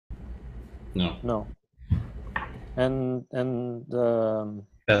No. No. And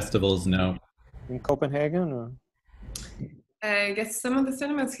Festivals, no. in Copenhagen, or I guess some of the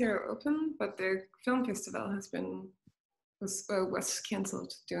cinemas here are open, but the film festival was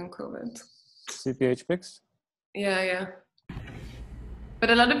cancelled during COVID. CPH Pix? Yeah, yeah.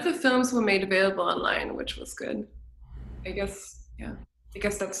 But a lot of the films were made available online, which was good. I guess, yeah. I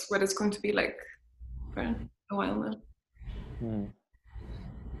guess that's what it's going to be like for a while now. Hmm.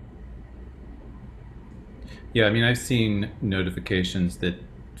 Yeah, I mean, I've seen notifications that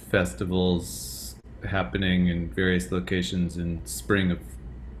festivals happening in various locations in spring of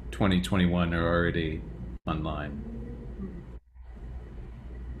 2021 are already online.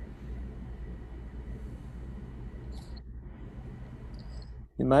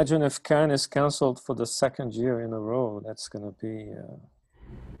 Imagine if Cannes is cancelled for the second year in a row. That's going to be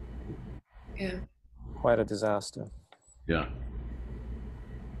Yeah. quite a disaster. Yeah.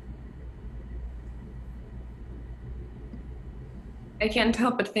 I can't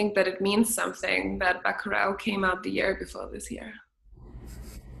help but think that it means something that Bacurau came out the year before this year.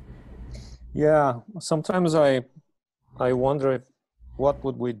 Yeah, sometimes I wonder what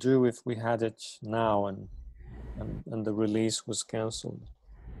would we do if we had it now and the release was cancelled.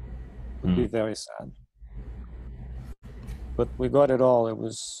 It would be very sad. But we got it all. It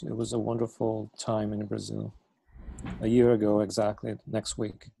was a wonderful time in Brazil. A year ago exactly, next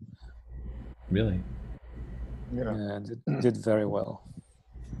week. Really? Yeah. And it did very well.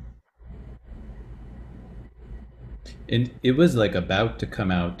 And it was like about to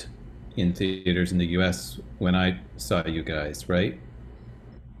come out in theaters in the US when I saw you guys, right?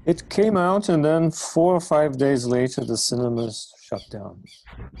 It came out, and then 4 or 5 days later, the cinemas shut down.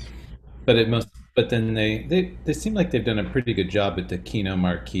 But it must. But then they seem like they've done a pretty good job at the Kino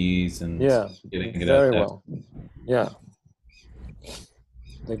marquees and Yeah, getting it out very there. well. Yeah,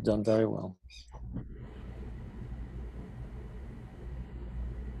 they've done very well.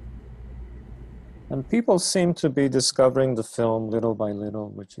 And people seem to be discovering the film little by little,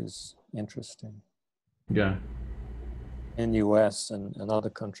 which is interesting. Yeah. In US and other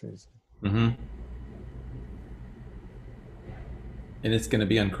countries. Mm-hmm. And it's going to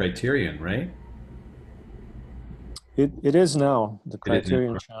be on Criterion, right? It is now, the It is now.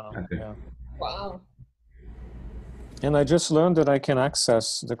 Criterion channel. Okay. Yeah. Wow. And I just learned that I can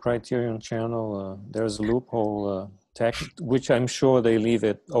access the Criterion channel. There's a loophole, which I'm sure they leave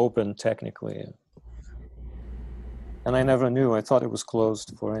it open technically. And I never knew. I thought it was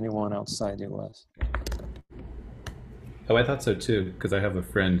closed for anyone outside the US. Oh, I thought so too, because I have a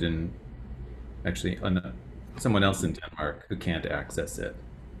friend in, actually, someone else in Denmark who can't access it.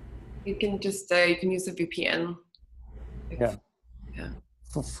 You can just you can use a VPN. Yeah. Yeah.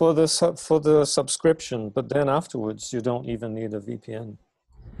 For the subscription, but then afterwards you don't even need a VPN.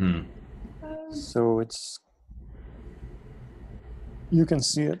 So you can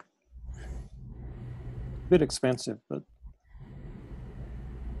see it. A bit expensive, but.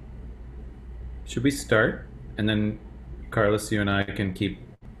 Should we start? And then, Carlos, you and I can keep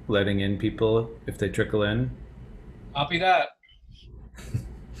letting in people if they trickle in? Copy that.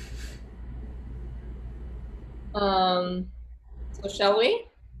 So shall we?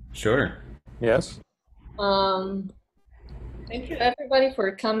 Sure. Yes. Thank you everybody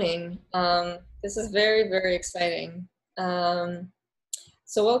for coming. This is very, very exciting.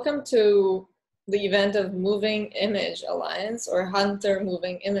 So welcome to the event of Moving Image Alliance, or Hunter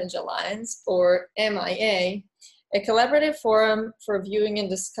Moving Image Alliance, or MIA, a collaborative forum for viewing and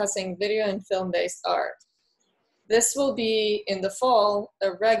discussing video and film-based art. This will be, in the fall,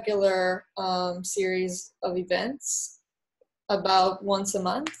 a regular series of events, about once a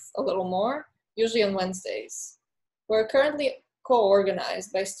month, a little more, usually on Wednesdays. We're currently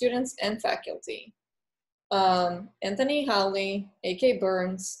co-organized by students and faculty. Anthony Howley, A.K.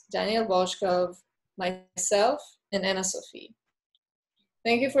 Burns, Daniel Boshkov, myself, and Anna Sophie.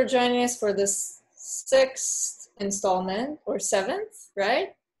 Thank you for joining us for this 6th installment, or 7th,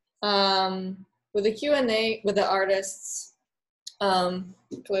 right? With a Q&A with the artists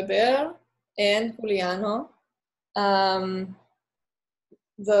Kleber and Juliano.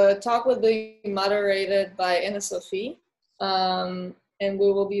 The talk will be moderated by Anna Sophie, and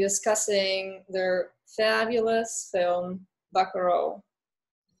we will be discussing their fabulous film, Bacurau.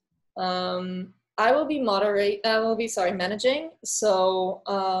 I will be managing, so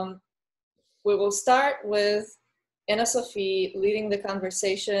we will start with Anna Sophie leading the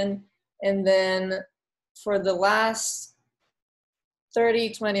conversation, and then for the last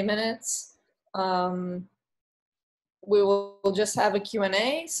 30-20 minutes, we will just have a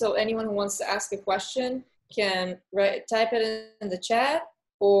Q&A, so anyone who wants to ask a question can type it in the chat,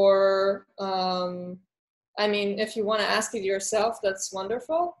 or I mean, if you want to ask it yourself, that's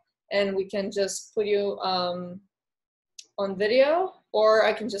wonderful, and we can just put you on video, or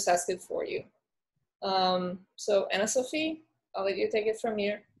I can just ask it for you. So Anna Sophie, I'll let you take it from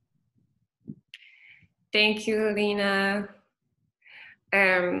here. Thank you, Lena.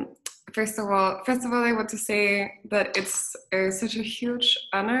 First of all, I want to say that it's such a huge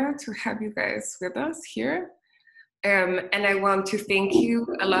honor to have you guys with us here. And I want to thank you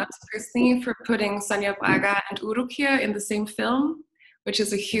a lot personally for putting Sonja Braga and Uruk in the same film, which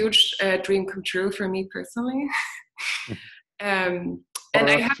is a huge dream come true for me personally. And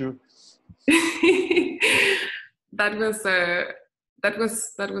I have that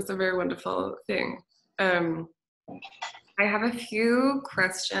was a very wonderful thing. I have a few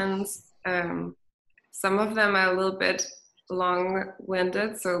questions. Some of them are a little bit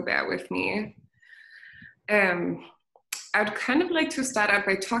long-winded, so bear with me. I'd kind of like to start out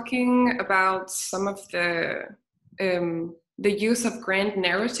by talking about some of the use of grand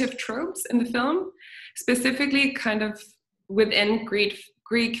narrative tropes in the film, specifically kind of within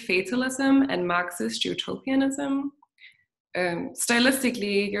Greek fatalism and Marxist utopianism.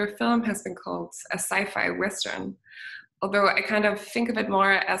 Stylistically, your film has been called a sci-fi Western, although I kind of think of it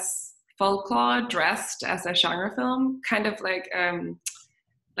more as folklore dressed as a genre film, kind of like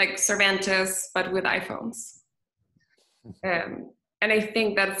Cervantes, but with iPhones. And I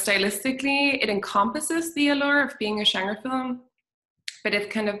think that stylistically, it encompasses the allure of being a genre film, but it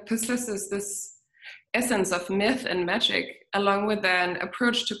kind of possesses this essence of myth and magic, along with an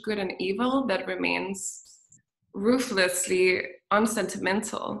approach to good and evil that remains ruthlessly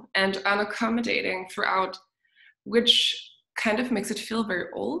unsentimental and unaccommodating throughout, which kind of makes it feel very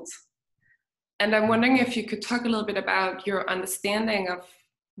old. And I'm wondering if you could talk a little bit about your understanding of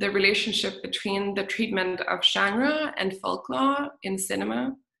the relationship between the treatment of genre and folklore in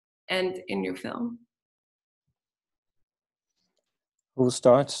cinema and in your film. Who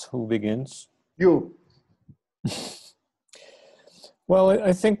starts? Who begins? You. Well,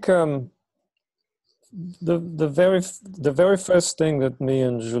 I think the very first thing that me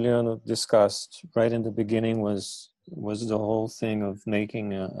and Juliano discussed right in the beginning was the whole thing of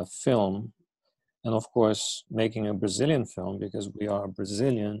making a film, and of course making a Brazilian film, because we are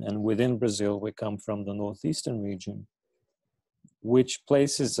Brazilian, and within Brazil we come from the northeastern region, which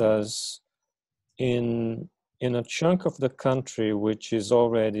places us in a chunk of the country which is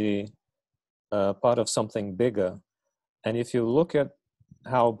already part of something bigger. And if you look at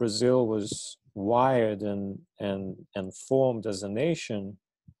how Brazil was wired and formed as a nation,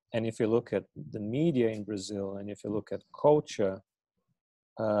 and if you look at the media in Brazil, and if you look at culture,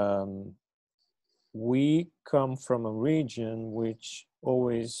 we come from a region which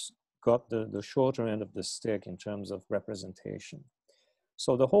always got the shorter end of the stick in terms of representation.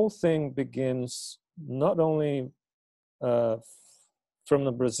 So the whole thing begins not only from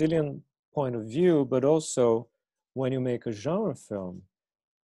the Brazilian point of view, but also when you make a genre film,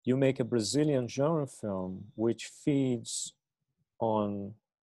 you make a Brazilian genre film which feeds on,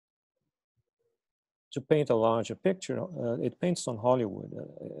 to paint a larger picture, it paints on Hollywood.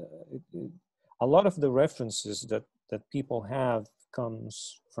 A lot of the references that people have come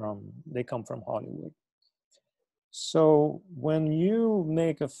from Hollywood. So when you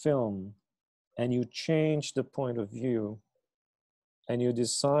make a film and you change the point of view and you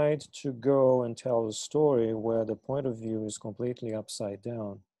decide to go and tell a story where the point of view is completely upside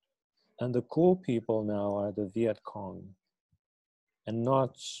down, and the cool people now are the Viet Cong and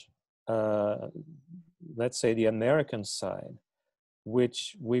not, let's say, the American side,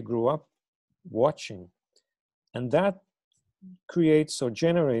 which we grew up watching. And that creates or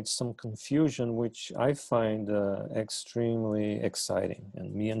generates some confusion, which I find extremely exciting.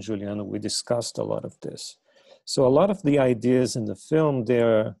 And me and Juliano, we discussed a lot of this. So a lot of the ideas in the film,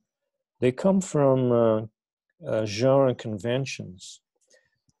 they come from genre conventions.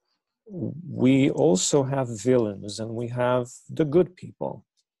 We also have villains and we have the good people,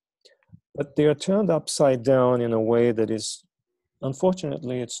 but they are turned upside down in a way that is,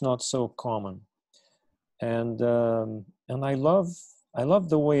 unfortunately, it's not so common. And I love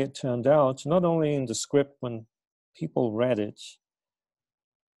the way it turned out, not only in the script when people read it,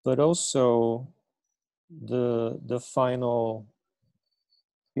 but also the final,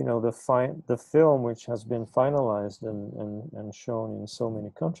 you know, the film which has been finalized and shown in so many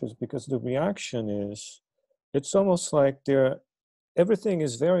countries, because the reaction is, it's almost like everything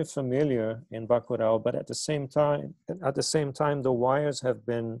is very familiar in Bacurau, but at the same time, the wires have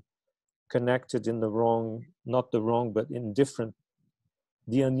been connected in but in different,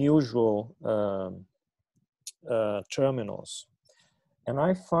 the unusual terminals. And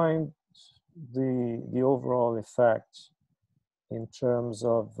I find the overall effect in terms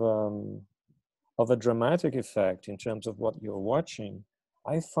of a dramatic effect, in terms of what you're watching,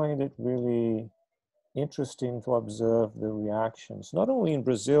 I find it really interesting to observe the reactions, not only in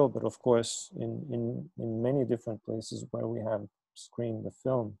Brazil, but of course in many different places where we have screened the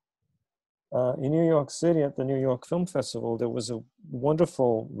film. In New York City at the New York Film Festival, there was a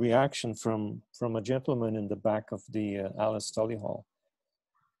wonderful reaction from a gentleman in the back of the Alice Tully Hall.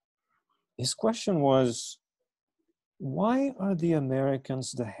 His question was, why are the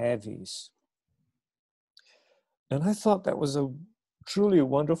Americans the heavies? And I thought that was a truly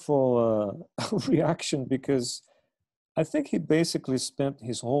wonderful reaction, because I think he basically spent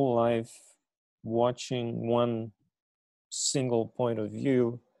his whole life watching one single point of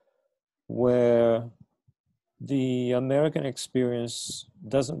view, where the American experience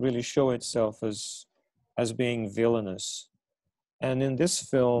doesn't really show itself as being villainous. And in this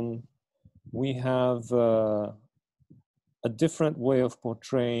film, we have a different way of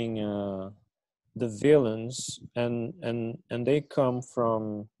portraying the villains, and they come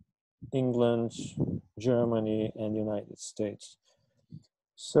from England, Germany, and United States.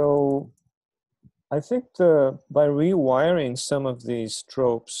 So I think by rewiring some of these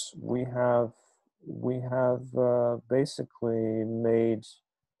tropes, we have basically made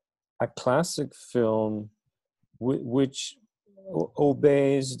a classic film which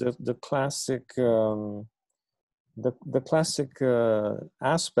obeys the classic the classic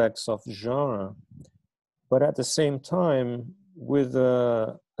aspects of genre, but at the same time with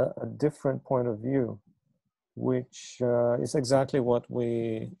a different point of view, which is exactly what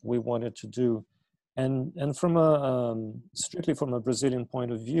we wanted to do. And from a strictly from a Brazilian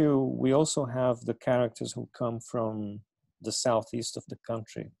point of view, we also have the characters who come from the southeast of the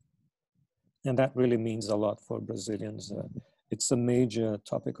country, and that really means a lot for Brazilians. It's a major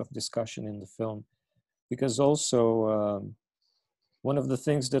topic of discussion in the film, because also one of the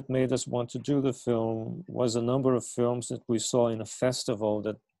things that made us want to do the film was a number of films that we saw in a festival.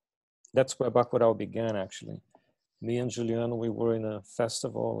 That's where Bacurau began, actually. Me and Juliano, we were in a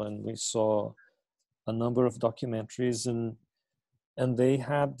festival and we saw a number of documentaries, and they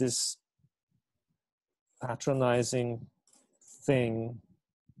had this patronizing thing,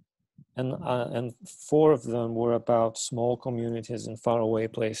 and 4 of them were about small communities in faraway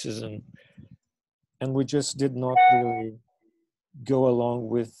places, and we just did not really go along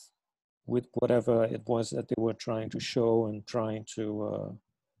with whatever it was that they were trying to show and trying to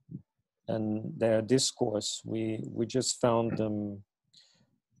and their discourse. We just found them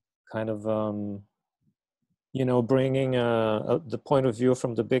kind of bringing the point of view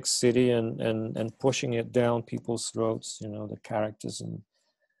from the big city and pushing it down people's throats, the characters, and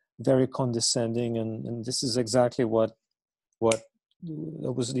very condescending. And this is exactly what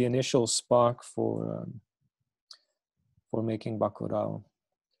was the initial spark for making Bacurau.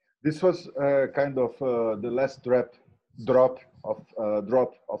 This was kind of the last drop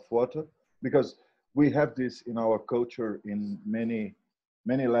of water, because we have this in our culture in many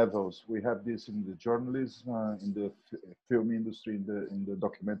levels. We have this in the journalism, in the film industry, in the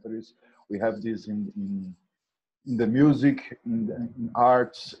documentaries. We have this in the music, in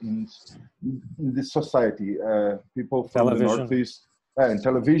arts, in the society. People from television. The Northeast, and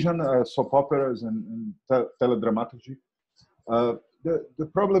television, soap operas, and teledramaturgy. The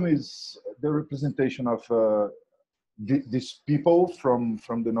problem is the representation of these people from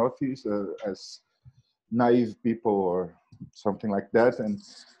the Northeast as naive people or something like that. And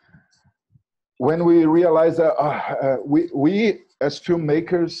when we realize that we as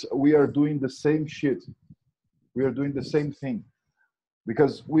filmmakers, we are doing the same shit. We are doing the same thing,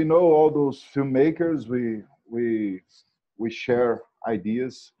 because we know all those filmmakers. We share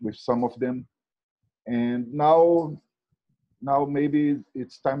ideas with some of them, and now maybe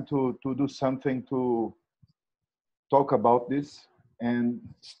it's time to do something to talk about this, and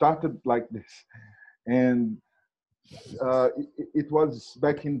started like this. And it was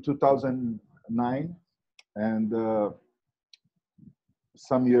back in 2009, and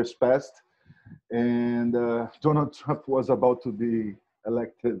some years passed, and Donald Trump was about to be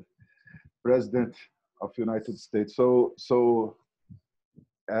elected president of the United States. So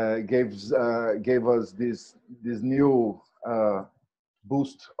gave us this new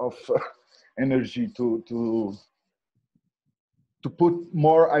boost of energy to put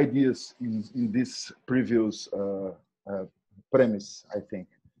more ideas in this previous premise, I think.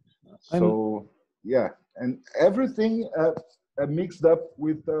 So yeah, and everything mixed up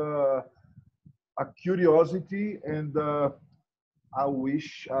with a curiosity and I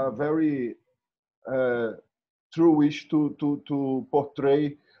wish very true wish to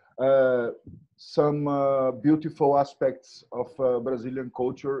portray some beautiful aspects of Brazilian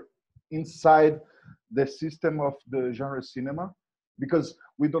culture inside the system of the genre cinema, because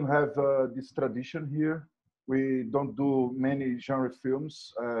we don't have this tradition here. We don't do many genre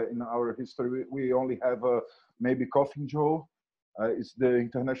films in our history. We only have maybe Coffin Joe. It's the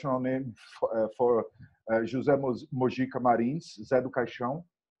international name for José Mojica Marins, Zé do Caixão.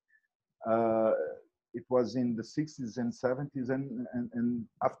 It was in the 60s and 70s, and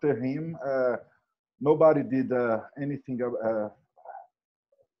after him, nobody did anything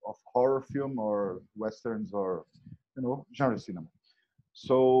of horror film or westerns or genre cinema.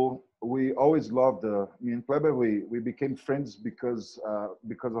 So we always loved me and Kleber. We became friends because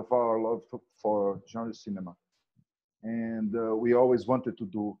of our love for genre cinema, and we always wanted to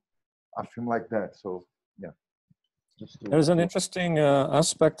do a film like that. So yeah. There's an interesting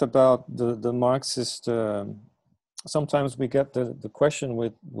aspect about the Marxist. Sometimes we get the question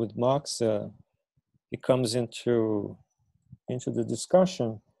with Marx. It comes into the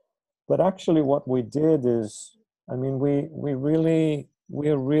discussion, but actually, what we did is, I mean, we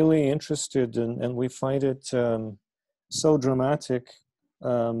are really interested in, and we find it so dramatic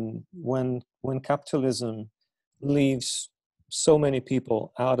when capitalism leaves so many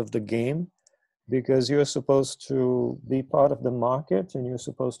people out of the game, because you're supposed to be part of the market and you're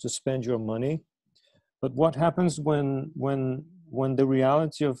supposed to spend your money. But what happens when the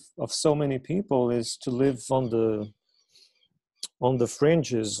reality of so many people is to live on the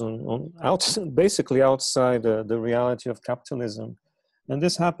fringes, basically outside the reality of capitalism? And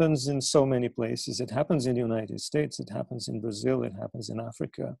this happens in so many places. It happens in the United States, it happens in Brazil, it happens in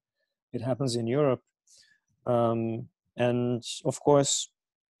Africa, it happens in Europe. And of course,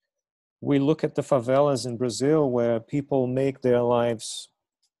 we look at the favelas in Brazil, where people make their lives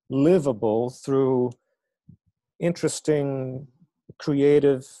livable through interesting,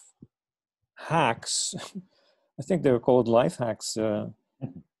 creative hacks. I think they're called life hacks,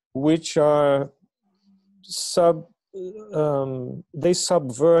 which are they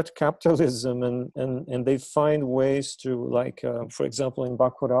subvert capitalism, and they find ways to, like, for example, in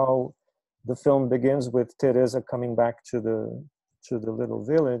Bacurau, the film begins with Teresa coming back to the little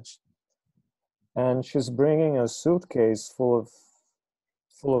village, and she's bringing a suitcase full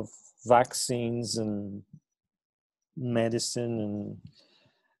of vaccines and medicine,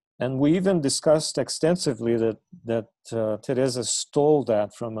 and we even discussed extensively that Teresa stole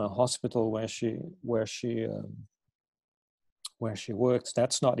that from a hospital where she works.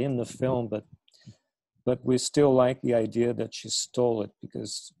 That's not in the film, but we still like the idea that she stole it,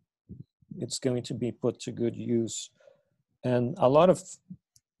 because it's going to be put to good use. And a lot of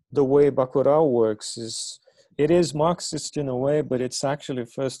the way Bacurau works it is Marxist in a way, but it's actually,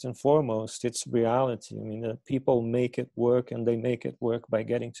 first and foremost, it's reality. I mean, people make it work, and they make it work by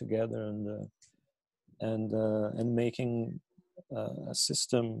getting together and making a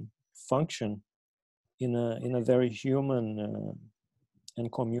system function in a very human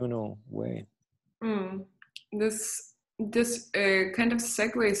and communal way. This kind of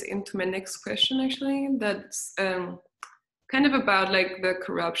segues into my next question, actually. That's kind of about like the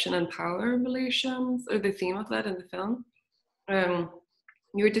corruption and power relations, or the theme of that in the film.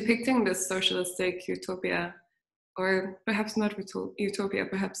 You were depicting this socialistic utopia, or perhaps not utopia,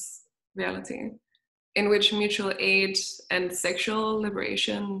 perhaps reality, in which mutual aid and sexual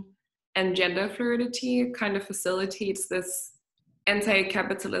liberation and gender fluidity kind of facilitates this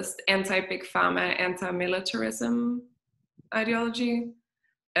anti-capitalist, anti-big pharma, anti-militarism ideology.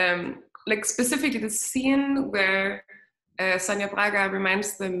 Like specifically the scene where Sonia Braga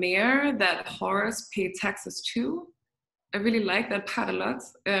reminds the mayor that whores pay taxes too. I really like that part a lot,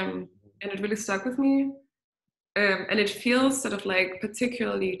 and it really stuck with me. And it feels sort of like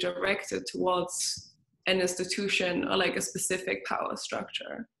particularly directed towards an institution or like a specific power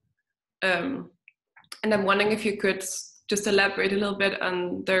structure. And I'm wondering if you could just elaborate a little bit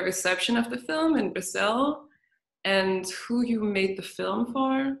on the reception of the film in Brazil and who you made the film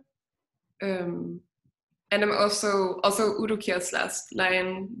for. And I'm also Udo Kier's last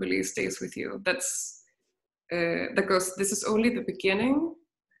line really stays with you. That goes, "This is only the beginning."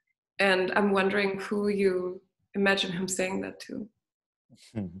 And I'm wondering who you imagine him saying that to.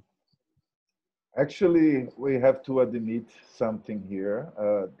 Actually, we have to admit something here.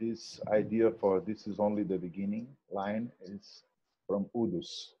 This idea for "this is only the beginning" line is from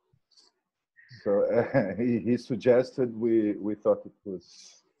Udo's. So he suggested, we thought it was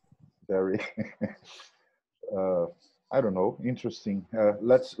very I don't know, interesting.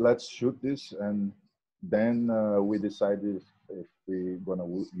 Let's shoot this, and then we decided if we're gonna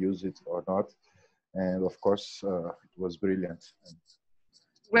use it or not. and of course it was brilliant.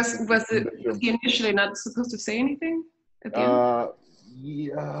 Was he initially not supposed to say anything at the end?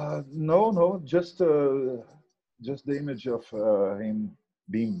 Yeah, no, just the image of him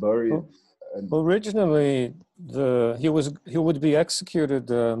being buried. Well, originally, he would be executed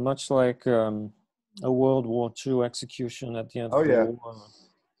much like a World War II execution at the end of the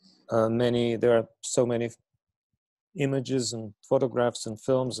war. There are so many images and photographs and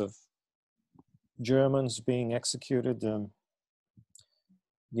films of Germans being executed,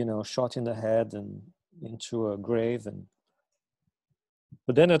 shot in the head and into a grave.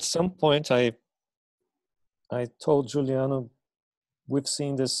 But then at some point, I told Juliano, we've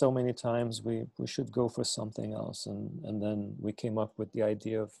seen this so many times, we should go for something else. And then we came up with the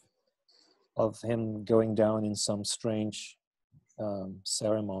idea of him going down in some strange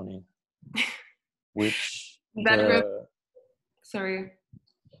ceremony, which sorry.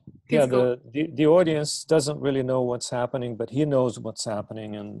 Yeah, the audience doesn't really know what's happening, but he knows what's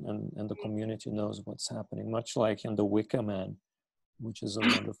happening, and the community knows what's happening, much like in The Wicker Man, which is a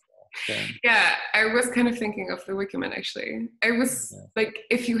wonderful film. Yeah, I was kind of thinking of The Wicker Man, actually. I was like,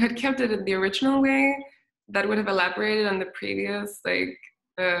 if you had kept it in the original way, that would have elaborated on the previous,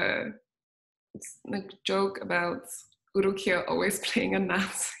 joke about Urukia always playing a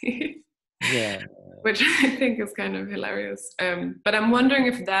Nazi. Yeah. Which I think is kind of hilarious. But I'm wondering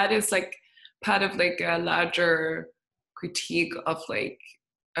if that is like part of like a larger critique of like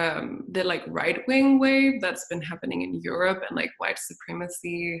the like right-wing wave that's been happening in Europe, and like white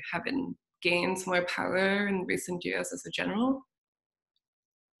supremacy having gained more power in recent years as a general.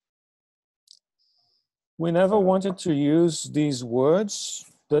 We never wanted to use these words,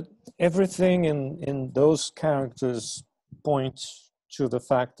 but everything in those characters points to the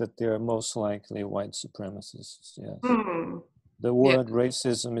fact that they're most likely white supremacists. Yes. The word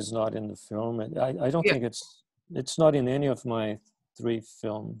racism is not in the film. I don't think it's not in any of my 3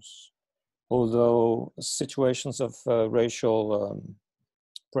 films, although situations of racial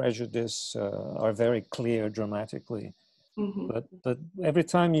prejudice are very clear dramatically. But every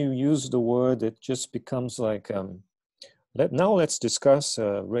time you use the word, it just becomes like, now let's discuss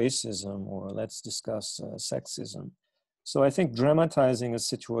racism, or let's discuss sexism. So I think dramatizing a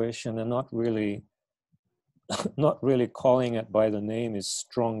situation and not really calling it by the name is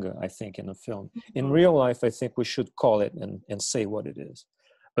stronger, I think, in a film. In real life, I think we should call it and say what it is.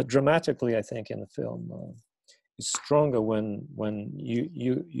 But dramatically, I think in a film is stronger when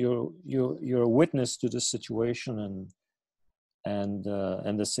you're a witness to the situation and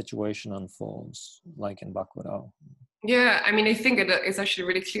the situation unfolds, like in Bacurau. Yeah, I mean, I think it is actually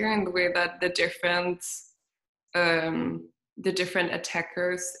really clear in the way that the different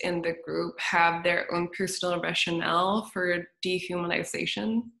attackers in the group have their own personal rationale for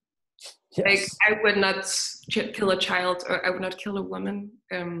dehumanization. Yes. Like, I would not kill a child, or I would not kill a woman,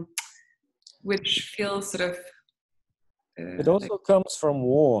 which feels sort of... it also comes from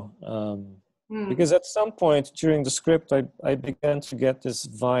war. Because at some point during the script, I began to get this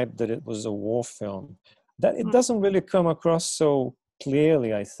vibe that it was a war film. That it doesn't really come across so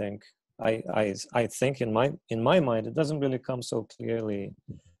clearly, I think. I think in my mind, it doesn't really come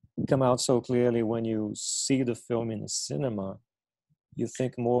out so clearly when you see the film in the cinema. You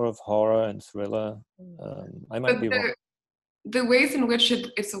think more of horror and thriller. I might be wrong. The ways in which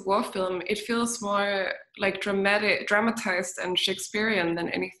it's a war film, it feels more like dramatized and Shakespearean than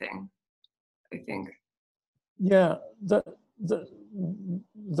anything, I think. Yeah, the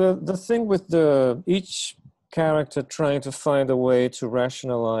thing with each character trying to find a way to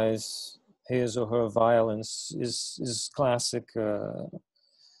rationalize his or her violence is classic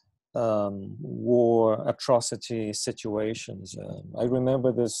war atrocity situations. I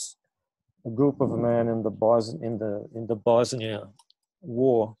remember a group of men in the Bosnia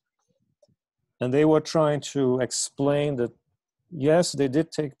war, and they were trying to explain that yes, they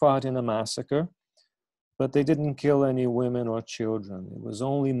did take part in a massacre, but they didn't kill any women or children. It was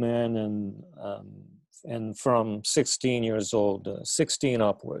only men and from 16 years old, 16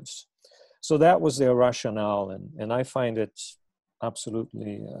 upwards. So that was their rationale, and I find it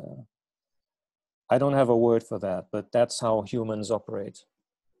absolutely, I don't have a word for that, but that's how humans operate.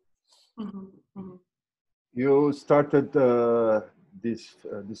 You started this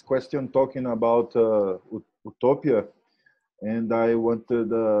question talking about utopia, and I wanted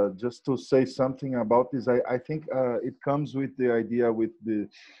just to say something about this. I think it comes with the idea with the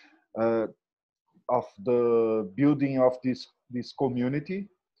of the building of this community.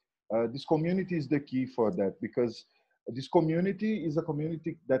 This community is the key for that, because this community is a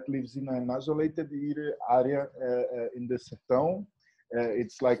community that lives in an isolated area in the sertão,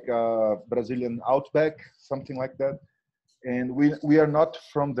 It's like Brazilian outback, something like that. And we are not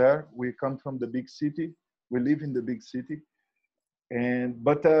from there. We come from the big city. We live in the big city.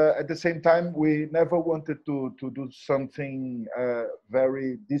 But at the same time, we never wanted to do something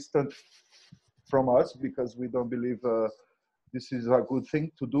very distant from us, because we don't believe this is a good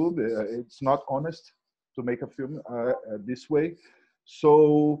thing to do. It's not honest to make a film this way.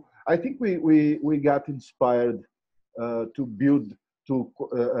 So I think we got inspired to build, to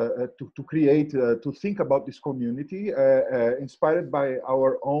create, to think about this community, inspired by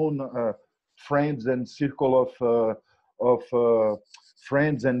our own friends and circle of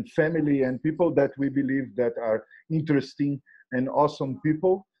friends and family and people that we believe that are interesting and awesome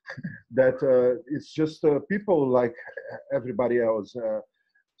people. That it's just people like everybody else,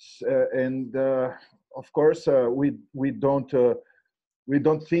 and of course we don't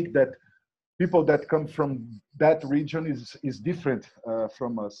think that people that come from that region is different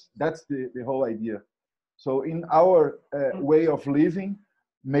from us. That's the whole idea. So in our way of living,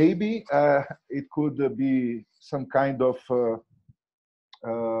 maybe it could be some kind of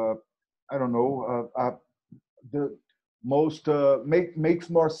I don't know, the most makes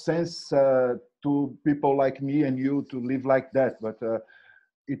more sense to people like me and you to live like that. But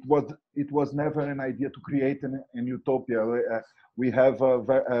it was never an idea to create an utopia. We have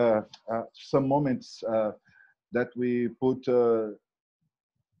some moments that we put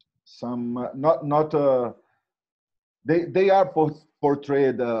some not they are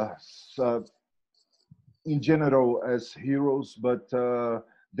portrayed in general as heroes, but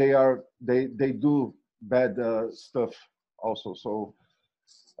they do bad stuff also. So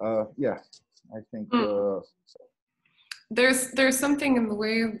yeah, I think there's something in the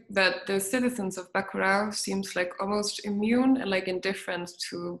way that the citizens of Bacurau seems like almost immune and like indifferent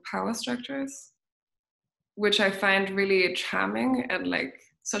to power structures, which I find really charming and like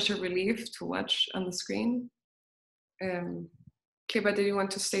such a relief to watch on the screen. Kleber, did you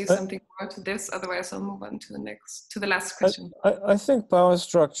want to say something more to this? Otherwise, I'll move on to the last question. I think power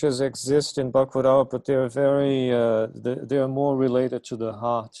structures exist in Bacurau, but they're very, they are more related to the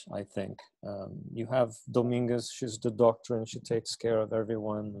heart, I think. You have Dominguez, she's the doctor and she takes care of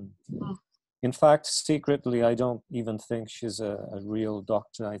everyone. And in fact, secretly, I don't even think she's a real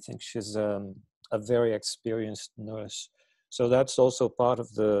doctor. I think she's a very experienced nurse. So that's also part of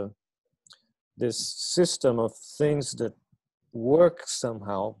this system of things that work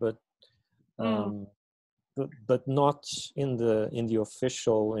somehow, but not in the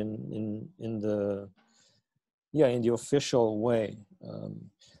official in the official way.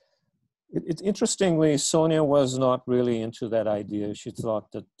 Interestingly, Sonia was not really into that idea. She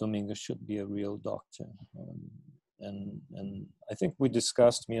thought that Dominguez should be a real doctor, and I think we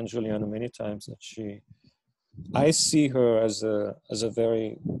discussed, me and Juliano, many times that I see her as a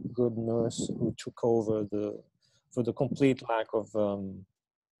very good nurse who took over for the complete lack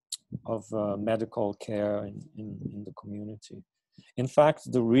of medical care in the community. In fact,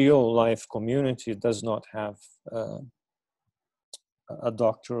 the real life community does not have a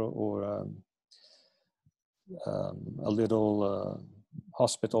doctor or a little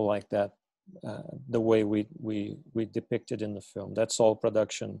hospital like that, the way we depicted in the film. That's all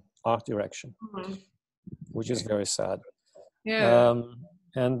production, art direction, which is very sad. Yeah.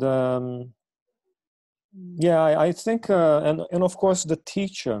 Yeah, I think, and of course the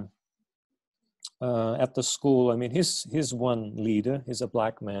teacher at the school. I mean, he's one leader. He's a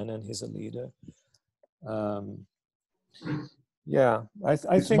black man, and he's a leader. Yeah, I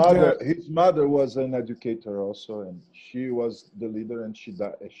think his mother was an educator also, and she was the leader, and she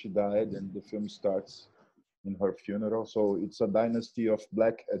died, and the film starts in her funeral. So it's a dynasty of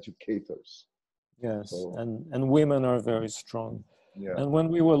black educators. Yes, so, and women are very strong. Yeah. And when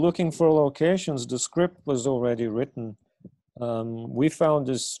we were looking for locations, the script was already written. We found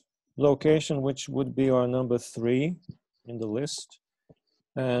this location, which would be our number 3 in the list.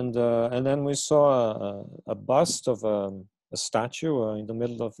 And then we saw a bust of a statue in the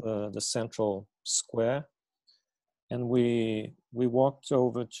middle of the central square. And we walked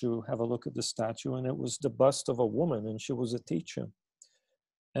over to have a look at the statue, and it was the bust of a woman, and she was a teacher.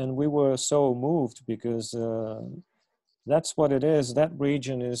 And we were so moved because that's what it is. That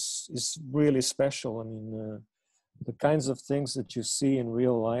region is really special. I mean, the kinds of things that you see in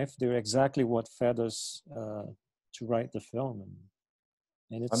real life, they're exactly what fed us to write the film.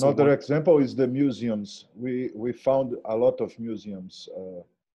 And it's another example is the museums. We found a lot of museums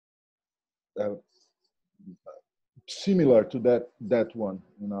similar to that one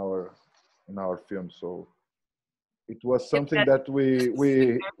in our film. So it was something that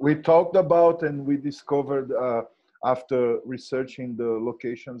we talked about, and we discovered after researching the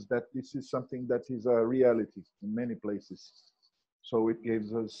locations, that this is something that is a reality in many places. So it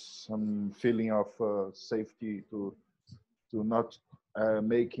gives us some feeling of safety to not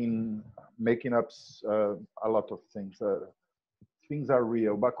making up a lot of things. Things are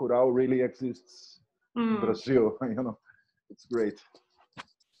real. Bacurau really exists in Brazil. You know, it's great.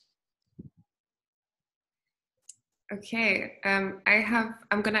 Okay, I'm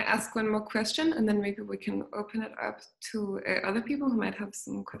gonna ask one more question, and then maybe we can open it up to other people who might have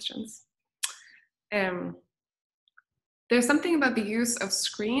some questions. There's something about the use of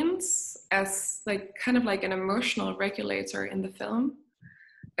screens as like kind of like an emotional regulator in the film.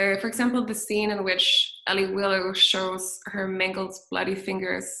 For example, the scene in which Ellie Willow shows her mangled, bloody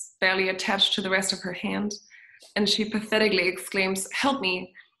fingers barely attached to the rest of her hand, and she pathetically exclaims, "Help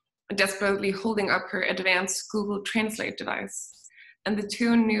me," desperately holding up her advanced Google Translate device. And the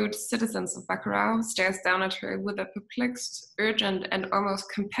two nude citizens of Bacurau stares down at her with a perplexed, urgent, and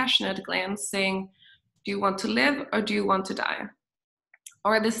almost compassionate glance, saying, "Do you want to live or do you want to die?"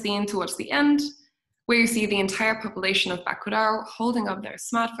 Or the scene towards the end, where you see the entire population of Bacurau holding up their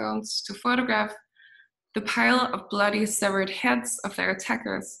smartphones to photograph the pile of bloody severed heads of their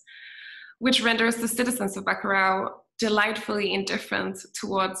attackers, which renders the citizens of Bacurau delightfully indifferent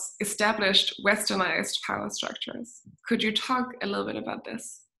towards established westernized power structures. Could you talk a little bit about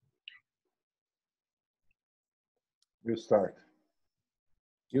this? You start.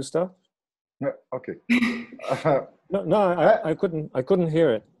 You start? Yeah, okay. No, I couldn't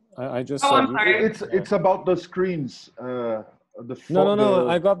hear it. I just Oh, said. I'm sorry. It's about the screens. No.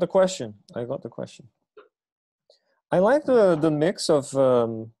 I got the question. I like the mix of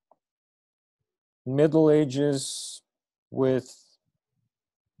Middle Ages with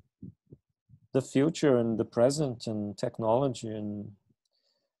the future and the present and technology, and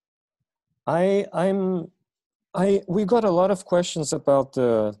we got a lot of questions about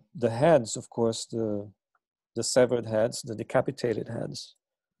the heads, of course, the severed heads, the decapitated heads.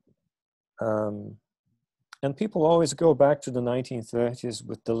 And people always go back to the 1930s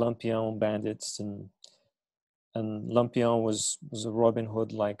with the Lampião bandits, and Lampião was a Robin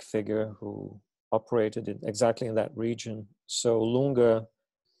Hood-like figure who operated exactly in that region. So Lunga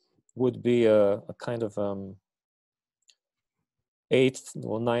would be a kind of 8th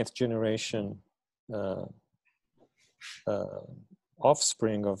or 9th generation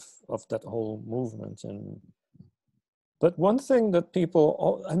offspring of that whole movement. But one thing that people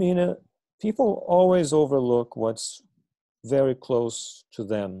always overlook what's very close to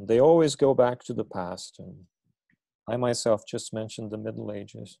them. They always go back to the past. And I myself just mentioned the Middle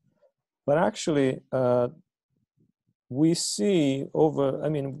Ages. But actually, we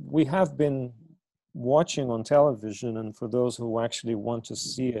have been watching on television, and for those who actually want to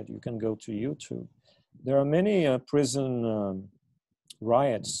see it, you can go to YouTube. There are many prison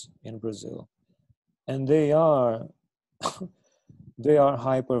riots in Brazil, and they are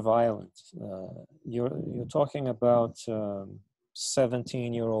hyper violent. You're talking about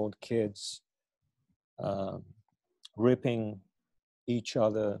 17-year-old kids ripping each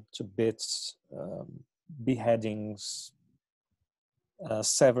other to bits, beheadings,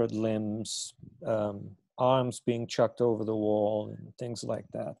 severed limbs, arms being chucked over the wall, and things like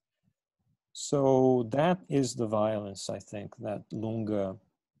that. So that is the violence, I think, that Lunga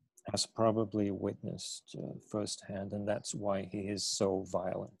has probably witnessed firsthand, and that's why he is so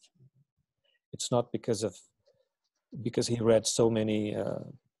violent. It's not because he read so many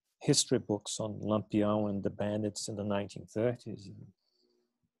history books on Lampião and the bandits in the 1930s.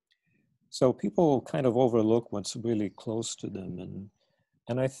 So people kind of overlook what's really close to them,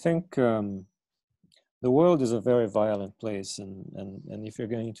 and I think the world is a very violent place, and if you're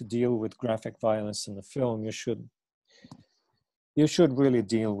going to deal with graphic violence in the film, you should really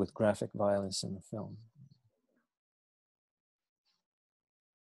deal with graphic violence in the film.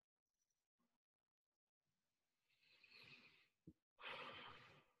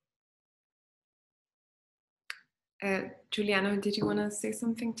 Juliano, did you want to say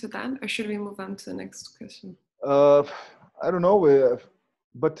something to that, or should we move on to the next question? I don't know,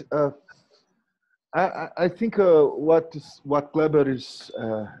 but I think what Kleber is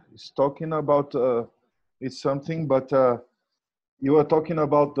talking about is something, but you are talking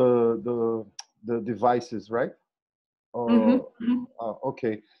about the devices, right?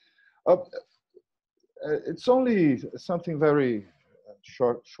 Okay. It's only something very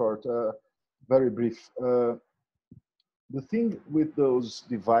short, very brief. The thing with those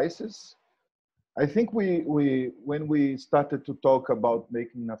devices, I think when we started to talk about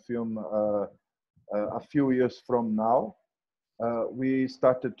making a film a few years from now, we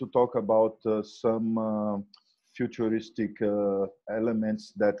started to talk about some futuristic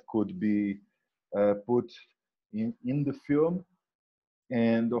elements that could be put in the film.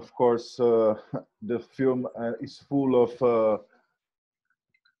 And of course, the film is full of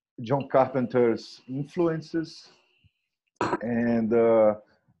John Carpenter's influences. And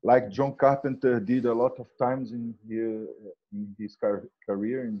like John Carpenter did a lot of times in his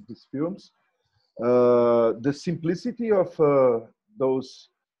career, in his films, the simplicity of those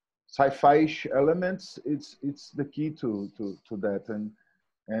sci-fi-ish elements, it's the key to that.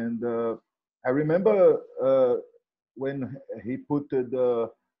 And I remember when he put the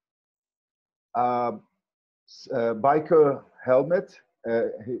biker helmet.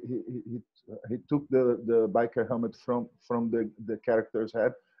 He took the biker helmet from the character's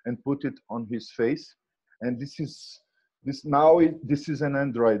head and put it on his face. And this is an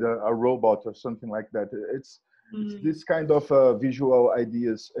android, a robot or something like that. It's this kind of visual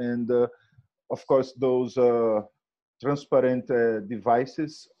ideas. And of course, those transparent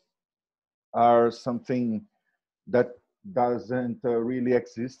devices are something that doesn't really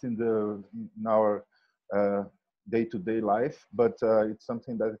exist in our day-to-day life, but it's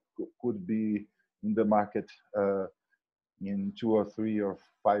something that could be in the market in 2 or 3 or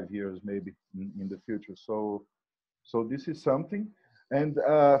 5 years, maybe in the future. So this is something. And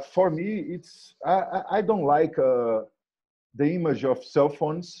for me, it's I don't like the image of cell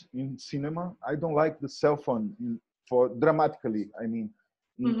phones in cinema. I don't like the cell phone for dramatically, I mean,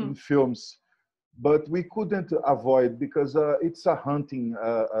 in films. But we couldn't avoid, because it's a hunting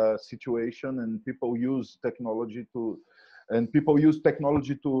situation, and people use technology to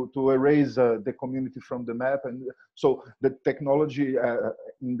erase the community from the map. And so the technology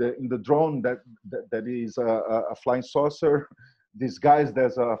in the drone that is a flying saucer, disguised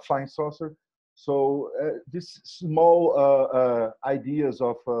as a flying saucer. So these small ideas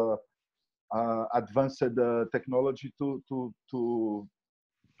of advanced technology to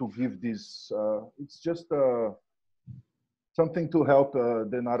give this, it's just something to help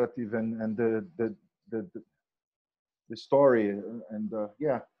the narrative and the story. And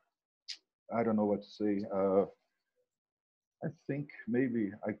yeah, I don't know what to say. I think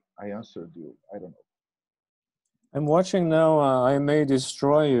maybe I answered you. I don't know. I'm watching now I May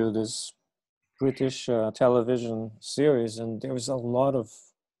Destroy You, this British television series, and there's a lot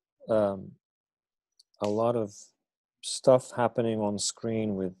of stuff happening on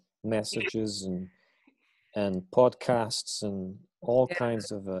screen with messages and podcasts and all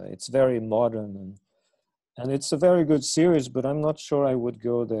kinds of it's very modern, and it's a very good series, but I'm not sure I would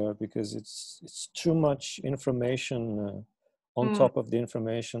go there because it's too much information on top of the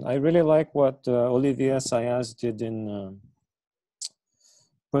information. I really like what Olivier Sayas did in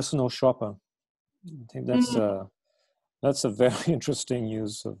Personal Shopper. I think that's a very interesting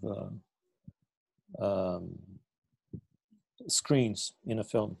use of screens in a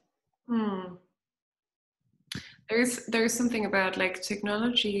film. There's something about like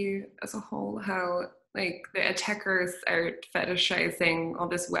technology as a whole, how like the attackers are fetishizing all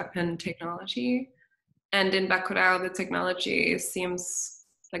this weapon technology, and in Bacurau the technology seems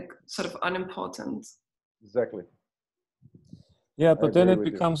like sort of unimportant. Exactly. Yeah, but then it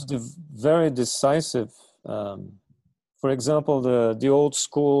becomes very decisive. For example, the old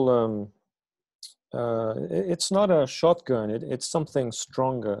school, it's not a shotgun, it's something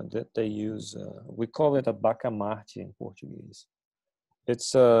stronger that they use. We call it a bacamarte in Portuguese. It's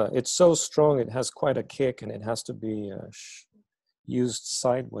so strong, it has quite a kick, and it has to be used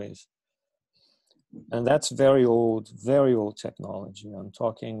sideways. And that's very old technology. I'm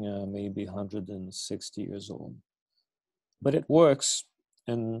talking maybe 160 years old. But it works,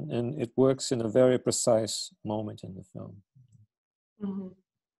 and it works in a very precise moment in the film.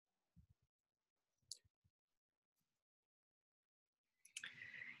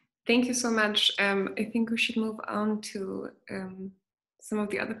 Thank you so much. I think we should move on to some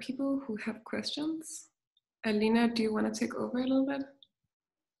of the other people who have questions. Alina, do you want to take over a little bit?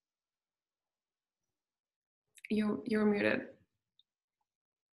 You're muted.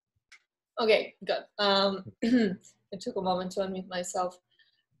 Okay, good. It took a moment to unmute myself.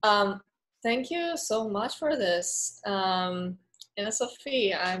 Thank you so much for this. And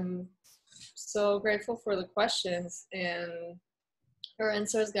Sophie, I'm so grateful for the questions and her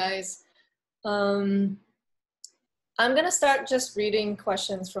answers, guys. I'm gonna start just reading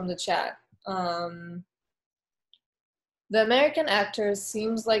questions from the chat. The American actors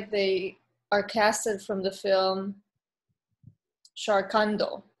seems like they are casted from the film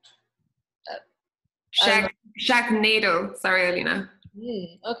Sharknado. Sharknado. Sorry, Alina.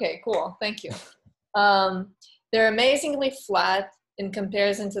 Okay, cool. Thank you. They're amazingly flat in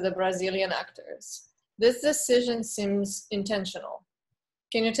comparison to the Brazilian actors. this decision seems intentional.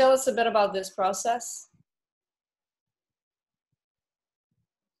 Can you tell us a bit about this process?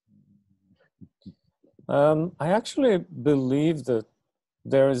 I actually believe that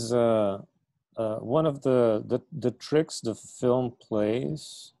there is one of the tricks the film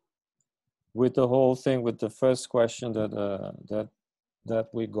plays with the whole thing, with the first question that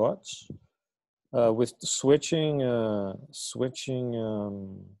we got, with switching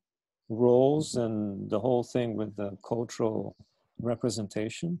roles and the whole thing with the cultural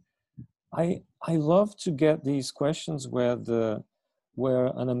representation. I love to get these questions where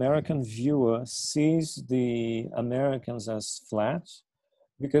an American viewer sees the Americans as flat,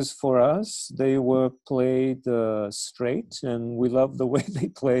 because for us they were played straight, and we love the way they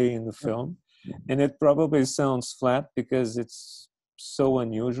play in the film. And it probably sounds flat because it's so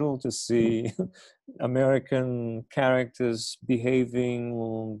unusual to see American characters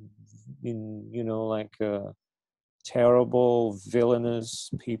behaving in, you know, like terrible, villainous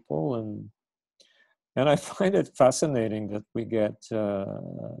people. And I find it fascinating that we get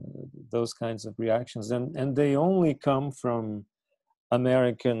those kinds of reactions, and they only come from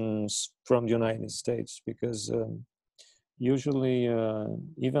Americans from the United States, because usually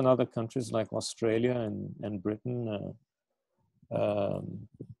even other countries like Australia and Britain,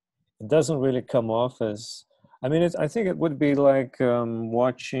 it doesn't really come off as, I mean, I think it would be like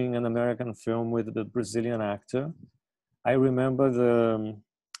watching an American film with a Brazilian actor. I remember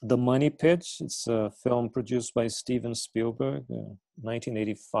the Money Pit. It's a film produced by Steven Spielberg,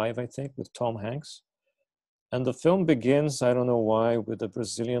 1985, I think, with Tom Hanks. And the film begins, I don't know why, with a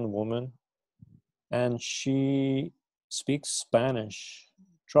Brazilian woman, and she speaks Spanish.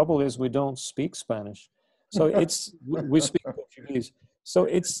 Trouble is, we don't speak Spanish, so we speak Portuguese. So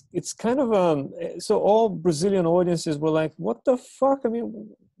it's kind of so all Brazilian audiences were like, "What the fuck? I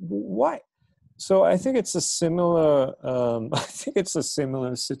mean, why?" So I think it's a similar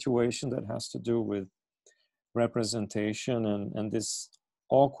situation that has to do with representation and this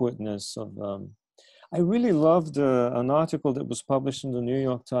awkwardness of. I really loved an article that was published in the New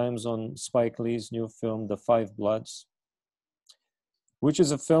York Times on Spike Lee's new film, The Five Bloods, which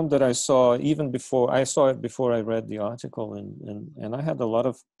is a film that I saw even before, I saw it before I read the article. And I had a lot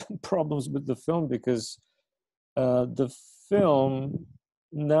of problems with the film, because the film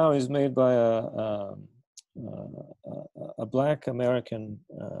now is made by a Black American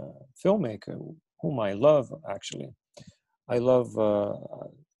filmmaker whom I love, actually. I love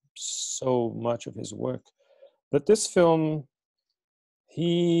so much of his work. But this film,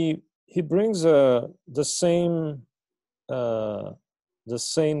 he brings the same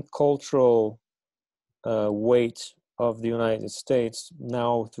cultural weight of the United States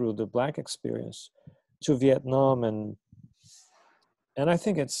now through the Black experience to Vietnam, and I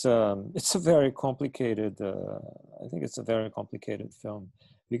think it's a very complicated. I think it's a very complicated film,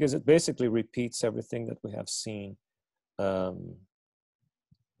 because it basically repeats everything that we have seen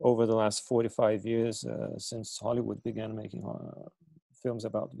over the last 45 years since Hollywood began making films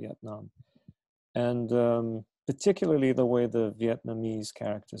about Vietnam, and particularly the way the Vietnamese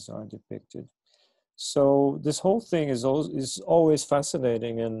characters are depicted. So this whole thing is always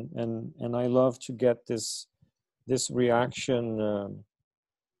fascinating, and I love to get this reaction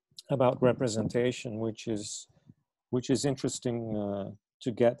about representation, which is interesting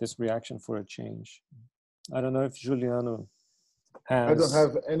to get this reaction for a change. I don't know if Juliano has. I don't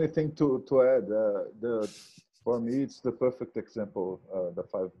have anything to add. For me, it's the perfect example, The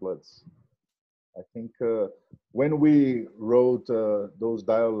Five Bloods. I think when we wrote those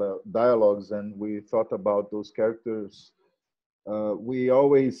dialogues and we thought about those characters, we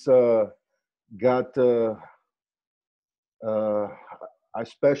always got a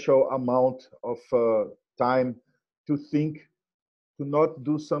special amount of time to think, to not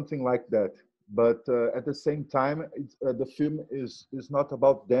do something like that. But at the same time, the film is not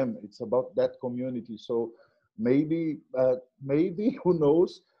about them. It's about that community. So maybe who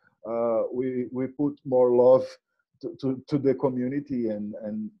knows? We put more love to the community, and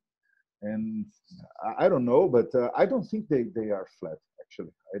I don't know, but I don't think they are flat.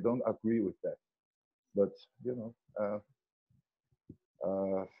 Actually, I don't agree with that. But you know,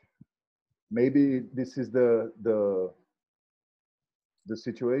 maybe this is the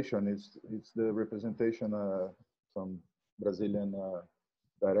situation. It's the representation from Brazilian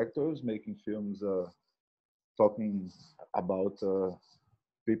directors making films talking about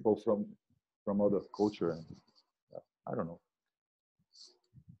people from other culture, and I don't know.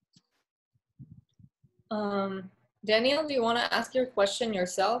 Daniel, do you want to ask your question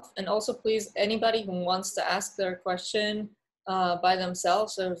yourself? And also, please, anybody who wants to ask their question by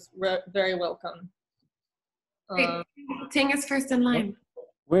themselves is very welcome. Wait, Ting is first in line.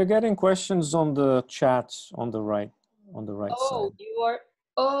 We're getting questions on the chat on the right side. You are.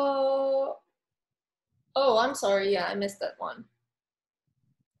 Oh, I'm sorry. Yeah, I missed that one.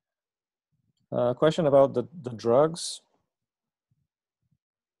 Question about the drugs.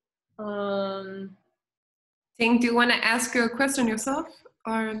 Ting, do you want to ask a question yourself,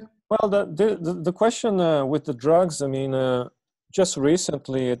 or? Well, the question with the drugs, I mean, just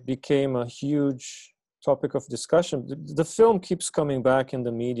recently it became a huge topic of discussion. The film keeps coming back in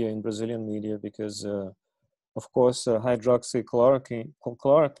the media, in Brazilian media, because of course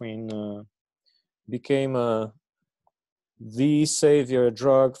hydroxychloroquine became the savior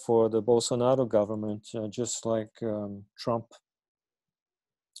drug for the Bolsonaro government, just like Trump,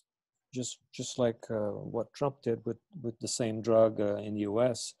 just like what Trump did with the same drug in the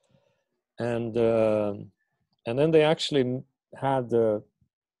U.S. And then they actually had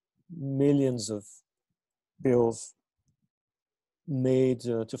millions of pills made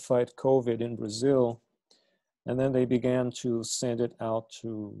to fight COVID in Brazil, and then they began to send it out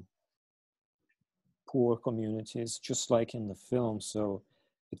to poor communities, just like in the film. So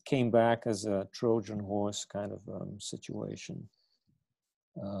it came back as a Trojan horse kind of situation.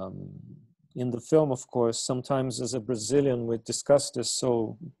 In the film, of course, sometimes as a Brazilian, we discussed this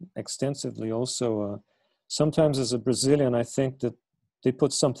so extensively also, sometimes as a Brazilian, I think that they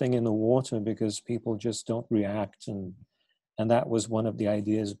put something in the water because people just don't react. And that was one of the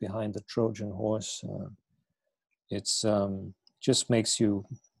ideas behind the Trojan horse. It's just makes you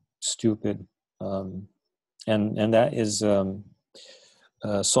stupid. And that is,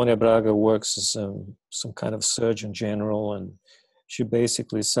 Sonia Braga works as some kind of surgeon general, and she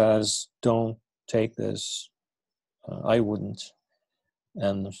basically says, don't take this, I wouldn't,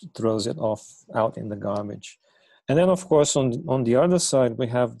 and throws it out in the garbage. And then, of course, on the other side, we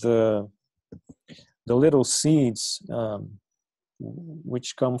have the little seeds,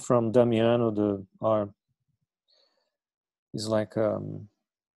 which come from Damiano, he's like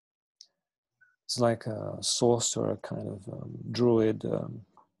it's like a sorcerer, kind of druid.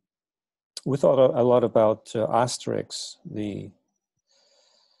 We thought a lot about Asterix, the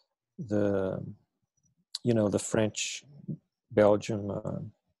French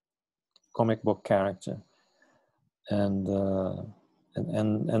Belgium comic book character, and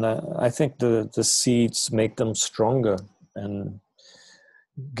I think the seeds make them stronger and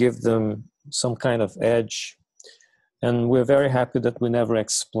give them some kind of edge. And we're very happy that we never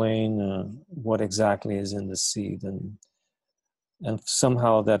explain what exactly is in the seed, and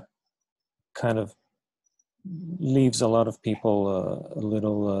somehow that kind of leaves a lot of people a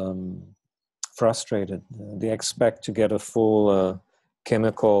little frustrated. They expect to get a full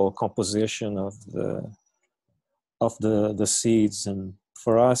chemical composition of the seeds, and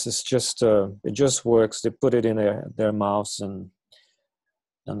for us, it's just it just works. They put it in their mouths, and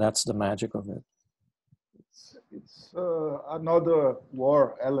that's the magic of it. It's another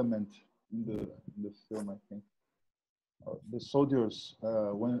war element in the film, I think. The soldiers,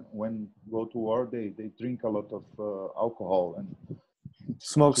 when go to war, they drink a lot of alcohol and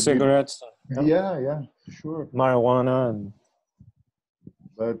smoke cigarettes. Yeah, sure. Marijuana.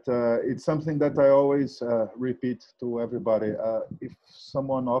 But it's something that I always repeat to everybody. If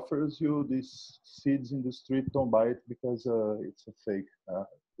someone offers you these seeds in the street, don't buy it, because it's a fake.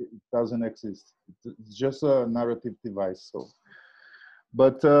 It doesn't exist. It's just a narrative device. So,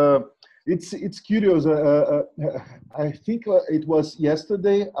 but it's curious. I think it was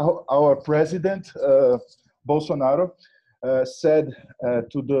yesterday. Our president Bolsonaro said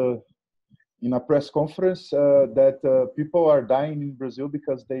in a press conference that people are dying in Brazil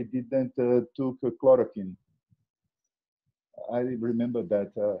because they didn't took chloroquine. I remember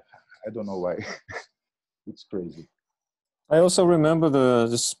that. I don't know why. It's crazy. I also remember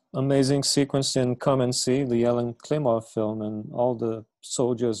this amazing sequence in Come and See, the Ellen Klimov film, and all the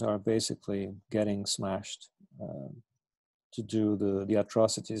soldiers are basically getting smashed to do the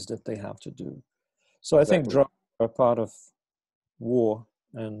atrocities that they have to do. So I think drugs are part of war,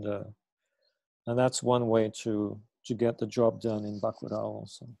 and that's one way to get the job done in Bacurau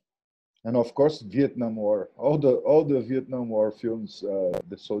also. And of course, Vietnam War. All the Vietnam War films,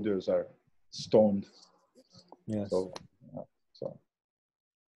 the soldiers are stoned. Yes. So.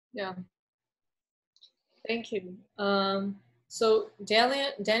 Yeah. Thank you. So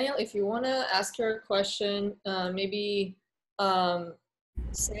Daniel, if you want to ask your question, maybe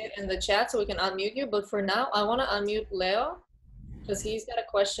say it in the chat so we can unmute you. But for now, I want to unmute Leo because he's got a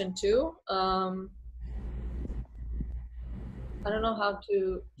question too. I don't know how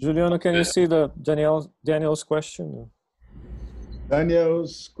to. Juliano, can you see the Daniel's question?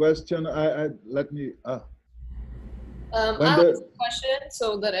 Daniel's question. Let me. When I'll ask the a question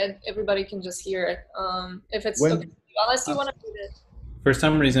so that everybody can just hear it. If it's okay, when unless you want to read it. For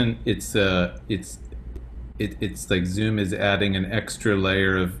some reason, it's like Zoom is adding an extra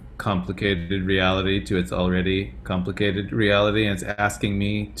layer of complicated reality to its already complicated reality, and it's asking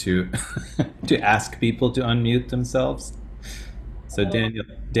me to to ask people to unmute themselves. So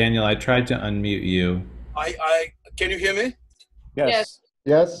Daniel, I tried to unmute you. I can you hear me? Yes.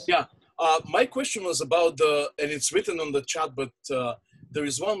 yes, Yeah. My question was about and it's written on the chat, but there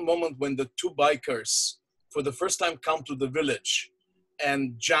is one moment when the two bikers, for the first time, come to the village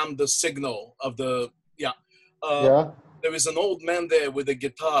and jam the signal of the, yeah. yeah, There is an old man there with a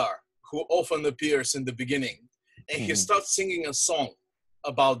guitar who often appears in the beginning, and he starts singing a song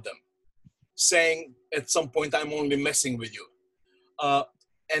about them, saying at some point, "I'm only messing with you."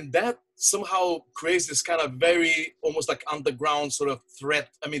 And that somehow creates this kind of very almost like underground sort of threat.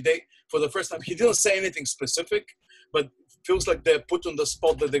 I mean, for the first time, he didn't say anything specific, but feels like they're put on the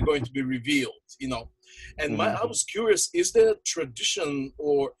spot that they're going to be revealed, you know. And I was curious, is there a tradition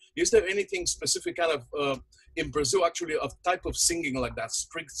or is there anything specific kind of in Brazil actually of type of singing like that,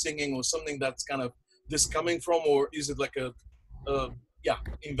 street singing or something that's kind of this coming from, or is it like a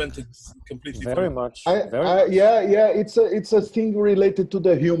invented completely? Very from much. yeah. It's a thing related to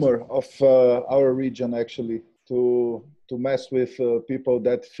the humor of our region, actually, to mess with people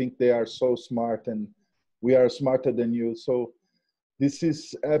that think they are so smart and we are smarter than you. So this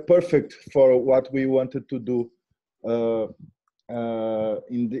is perfect for what we wanted to do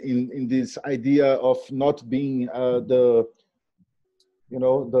in this idea of not being the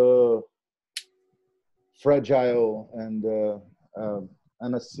fragile and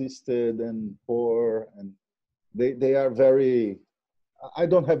unassisted and poor, and they are very, I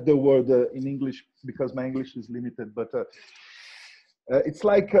don't have the word in English because my English is limited, but it's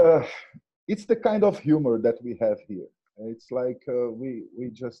like it's the kind of humor that we have here. It's like we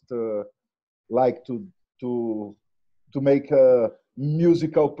just like to make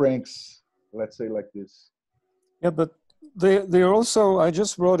musical pranks, let's say like this. Yeah, but they're also. I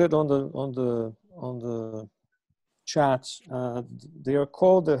just wrote it on the chat. They are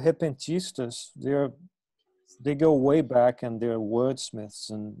called the repentistas. They go way back, and they're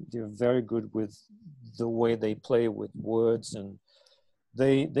wordsmiths, and they're very good with the way they play with words, and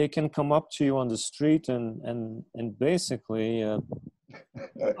they can come up to you on the street and basically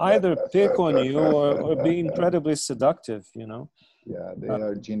either pick on you or be incredibly seductive, you know. Yeah, they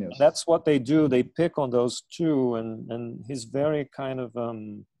are genius. That's what they do. They pick on those two, and he's very kind of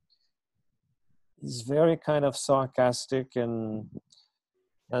sarcastic, and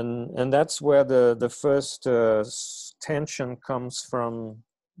that's where the first tension comes from,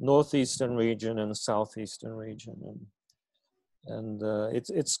 northeastern region and southeastern region, and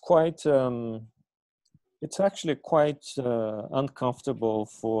it's quite it's actually quite uncomfortable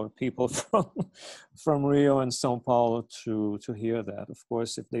for people from Rio and São Paulo to hear that. Of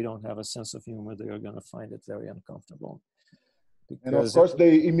course, if they don't have a sense of humor, they are going to find it very uncomfortable. And of course,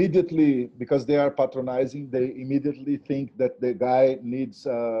 they immediately, because they are patronizing, they immediately think that the guy needs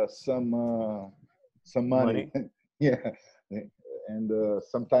some money. Yeah, and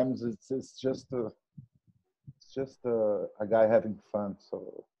sometimes it's just a guy having fun,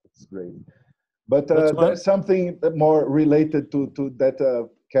 so it's great. But there's something more related to that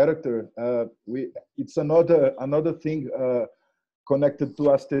character. It's another thing connected to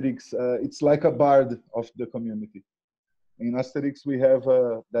Asterix. It's like a bard of the community. In Asterix, we have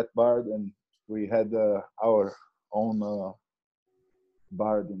that bard, and we had our own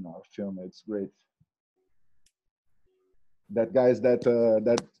bard in our film. It's great. That guy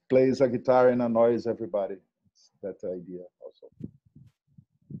that plays a guitar and annoys everybody. It's that idea also.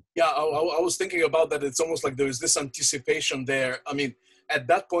 Yeah, I was thinking about that. It's almost like there is this anticipation there. I mean, at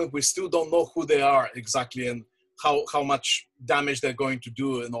that point, we still don't know who they are exactly and how much damage they're going to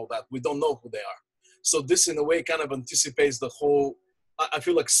do and all that. We don't know who they are. So this, in a way, kind of anticipates the whole, I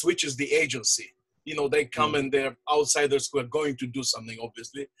feel like switches the agency. You know, they come and they're outsiders who are going to do something,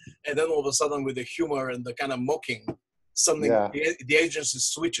 obviously. And then all of a sudden, with the humor and the kind of mocking, something, the agency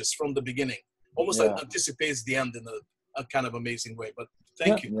switches from the beginning. Almost like anticipates the end in a kind of amazing way. But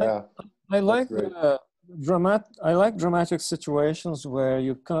thank you. Yeah, I like dramatic situations where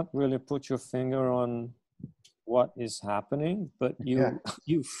you can't really put your finger on what is happening, but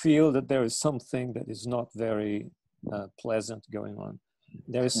you feel that there is something that is not very pleasant going on.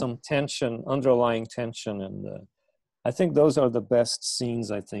 There is some tension, underlying tension, and I think those are the best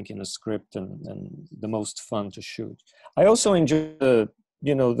scenes, I think, in a script and the most fun to shoot. I also enjoy the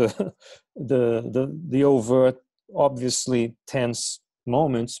overt, obviously tense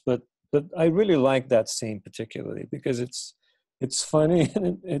moments, but but I really like that scene particularly because it's funny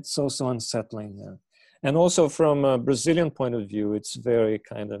and it's also unsettling. And also from a Brazilian point of view, it's very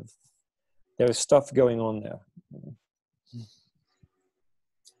kind of, there's stuff going on there.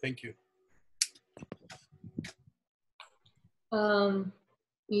 Thank you.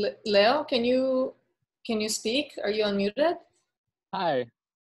 Leo, can you speak? Are you unmuted? Hi.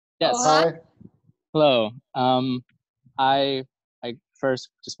 Yes. Oh, hi. Hi. Hello. I first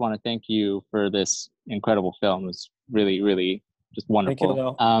just want to thank you for this incredible film. It's really, really just wonderful. Thank you,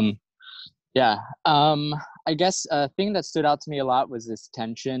 Leo. Yeah. I guess a thing that stood out to me a lot was this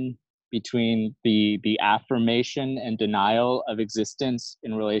tension between the affirmation and denial of existence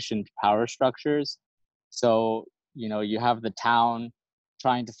in relation to power structures. So, you know, you have the town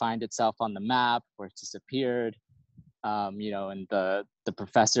trying to find itself on the map where it's disappeared. You know, and the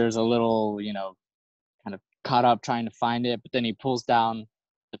professor's a little, you know, kind of caught up trying to find it, but then he pulls down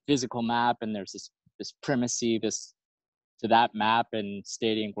the physical map and there's this primacy to that map and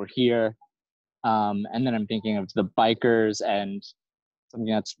stating we're here. And then I'm thinking of the bikers and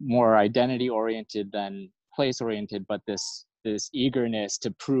something that's more identity oriented than place oriented, but this eagerness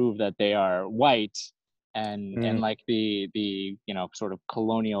to prove that they are white and like the you know, sort of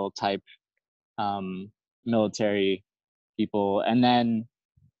colonial type military people. And then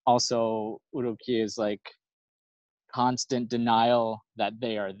also Uruki's like constant denial that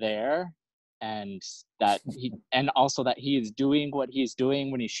they are there, and that also that he is doing what he's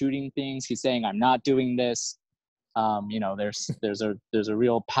doing when he's shooting things. He's saying, I'm not doing this. You know, there's a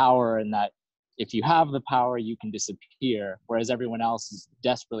real power in that. If you have the power, you can disappear, whereas everyone else is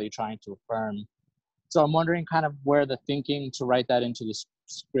desperately trying to affirm. So I'm wondering kind of where the thinking to write that into the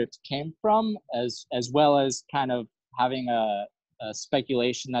script came from, as well as kind of having a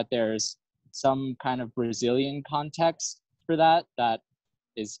speculation that there's some kind of Brazilian context for that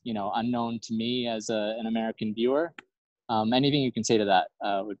is, you know, unknown to me as an American viewer. Anything you can say to that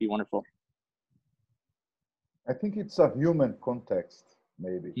would be wonderful. I think it's a human context,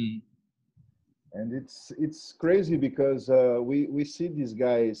 maybe. And it's crazy because we see these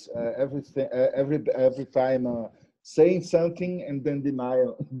guys every time saying something and then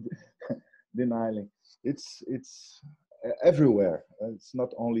denying. It's everywhere. It's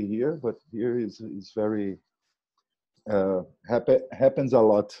not only here, but here is very happens a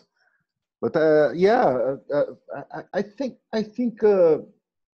lot. But I think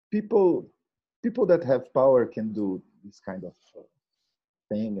people that have power can do this kind of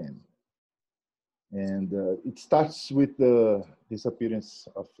thing, and it starts with the disappearance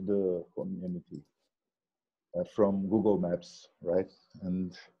of the community from Google Maps, right?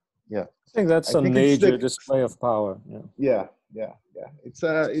 And yeah, I think that's a major display of power. Yeah. It's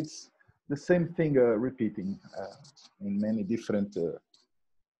the same thing repeating in many different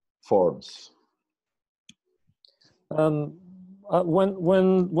forms. When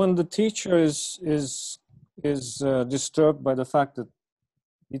the teacher is disturbed by the fact that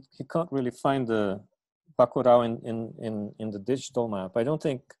he can't really find the Bacurau in the digital map, I don't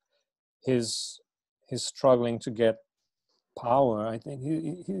think he's struggling to get power. I think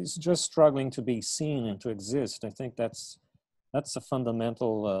he's just struggling to be seen and to exist. I think that's a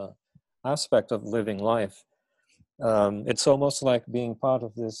fundamental aspect of living life. It's almost like being part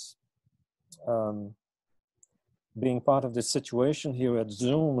of this situation here at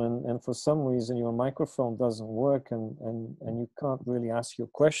Zoom, and for some reason your microphone doesn't work, and you can't really ask your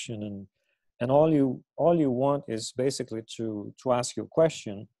question, and all you want is basically to ask your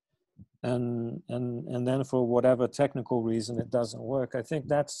question, and then for whatever technical reason it doesn't work. I think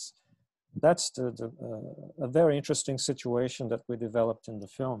that's a very interesting situation that we developed in the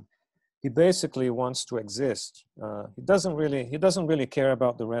film. He basically wants to exist. He doesn't really care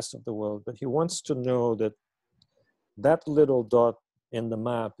about the rest of the world, but he wants to know that little dot in the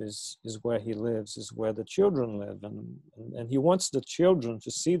map is where he lives, is where the children live, and he wants the children to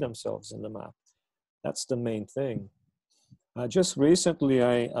see themselves in the map. That's the main thing. Just recently,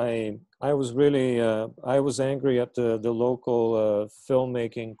 I was really I was angry at the local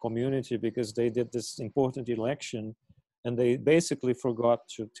filmmaking community because they did this important election, and they basically forgot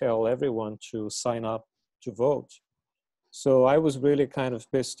to tell everyone to sign up to vote. So I was really kind of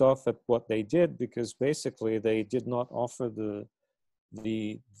pissed off at what they did, because basically they did not offer the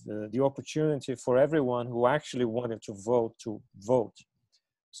opportunity for everyone who actually wanted to vote.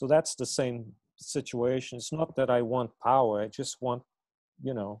 So that's the same situation. It's not that I want power. I just want,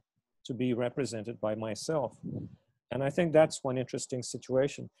 to be represented by myself. And I think that's one interesting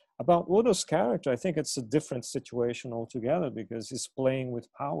situation. About Udo's character, I think it's a different situation altogether, because he's playing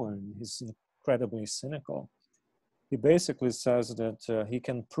with power and he's incredibly cynical. he basically says that he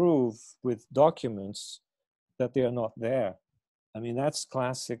can prove with documents that they are not there. I mean, that's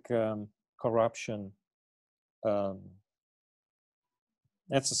classic corruption.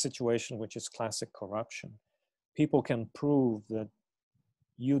 That's a situation which is classic corruption. People can prove that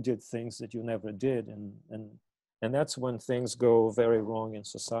you did things that you never did, and that's when things go very wrong in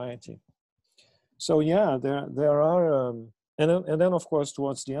society. So yeah, there are, and then of course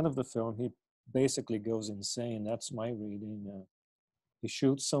towards the end of the film, he basically goes insane. That's my reading. He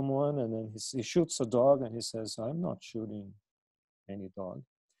shoots someone, and then he shoots a dog, and he says, "I'm not shooting any dog."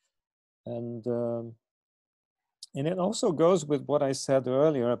 And it also goes with what I said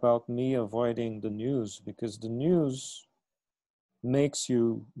earlier about me avoiding the news, because the news makes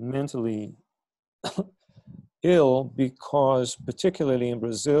you mentally ill, because particularly in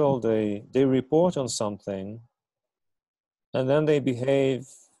Brazil, they report on something and then they behave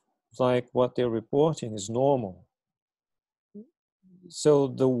like what they're reporting is normal. So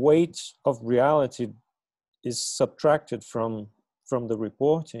the weight of reality is subtracted from the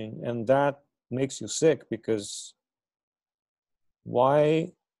reporting, and that makes you sick, because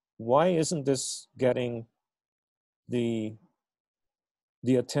why isn't this getting the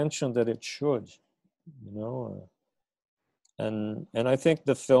attention that it should, you know? And I think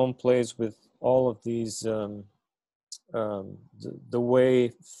the film plays with all of these, the way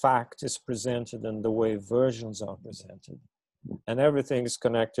fact is presented and the way versions are presented, and everything is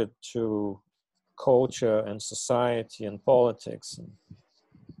connected to culture and society and politics.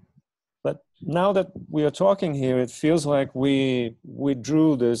 But now that we are talking here, it feels like we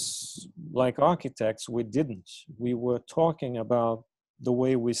drew this like architects. We didn't. We were talking about the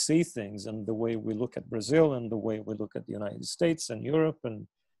way we see things and the way we look at Brazil and the way we look at the United States and Europe. And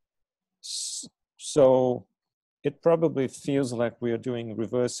so it probably feels like we are doing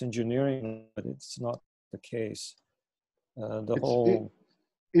reverse engineering, but it's not the case. The whole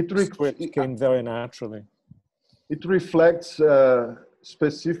script came very naturally. It reflects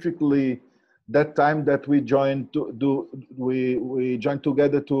specifically that time that we joined we joined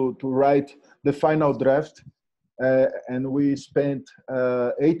together to write the final draft, and we spent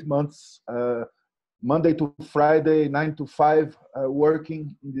 8 months, Monday to Friday, 9 to 5,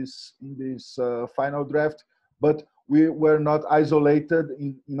 working in this final draft. But we were not isolated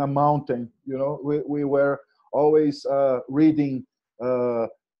in a mountain. You know, we were always reading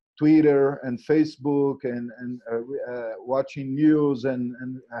Twitter and Facebook and watching news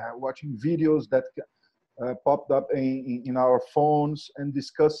and watching videos that popped up in our phones, and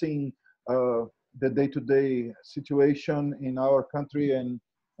discussing the day-to-day situation in our country and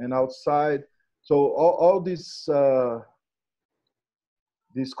outside. So all these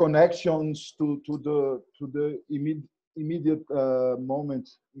connections to the immediate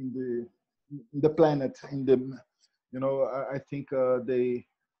moment in the planet, in the, you know, I think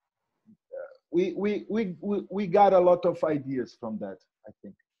we got a lot of ideas from that, I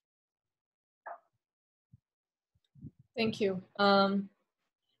think. Thank you.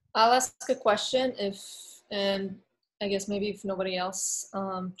 I'll ask a question, and I guess maybe if nobody else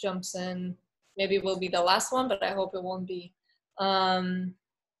jumps in, maybe it will be the last one, but I hope it won't be.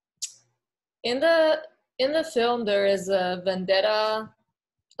 In the film, there is a vendetta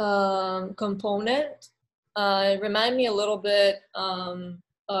component. It reminds me a little bit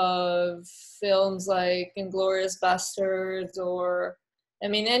of films like *Inglourious Basterds*, or I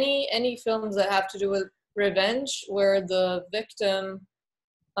mean any films that have to do with revenge, where the victim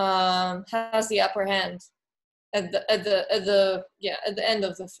has the upper hand at the end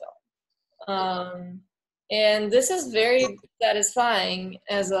of the film. And this is very satisfying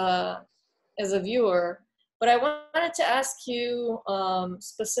as a viewer. But I wanted to ask you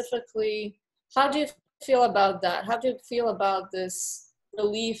specifically, how do you feel about that? How do you feel about this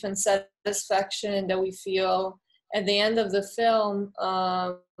relief and satisfaction that we feel at the end of the film,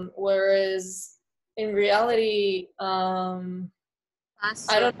 whereas in reality, I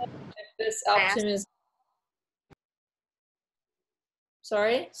don't know if this optimism.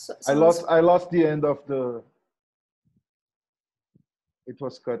 Sorry? I lost the end of the. It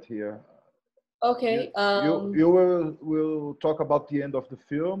was cut here. Okay. You will talk about the end of the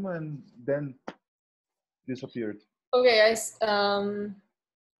film, and then disappeared. Okay,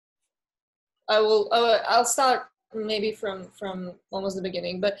 I'll start maybe from almost the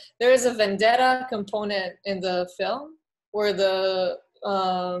beginning, but there is a vendetta component in the film where the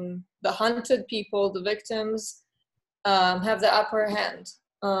hunted people, the victims, have the upper hand,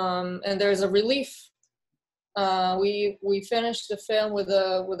 and there's a relief. We finished the film with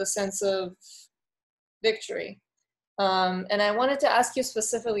a sense of victory, and I wanted to ask you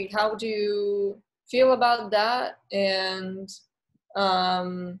specifically, how do you feel about that? And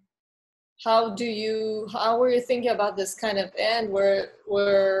how were you thinking about this kind of end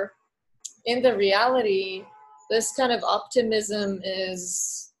where in the reality, this kind of optimism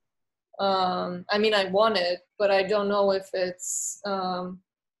is, I mean, I want it, but I don't know if it's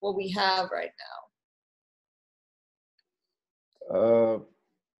what we have right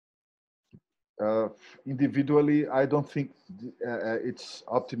Uh, Individually, I don't think it's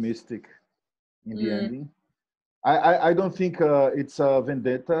optimistic in the now. ending. I don't think it's a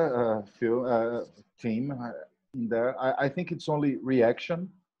vendetta film theme in there. I think it's only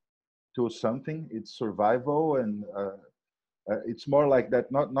reaction to something. It's survival, and it's more like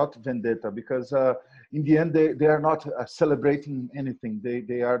that. Not vendetta, because in the end they are not celebrating anything.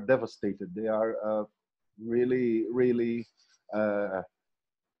 They are devastated. They are really.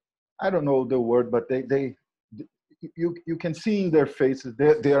 I don't know the word, but you can see in their faces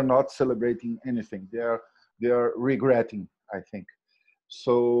they are not celebrating anything. They are regretting, I think.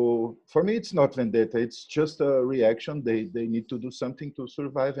 So for me, it's not vendetta. It's just a reaction. They need to do something to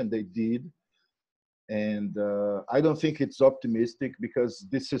survive, and they did. And I don't think it's optimistic, because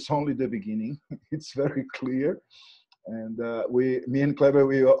this is only the beginning. It's very clear. And me and Kleber,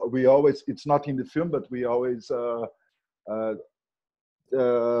 we always, it's not in the film, but we always uh,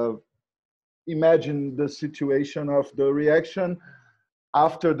 uh, imagine the situation of the reaction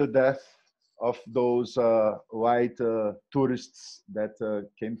after the death of those white tourists that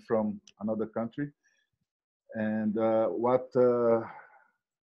came from another country, and what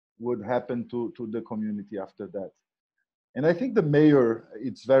would happen to the community after that. And I think the mayor,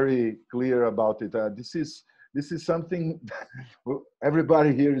 it's very clear about it. This is something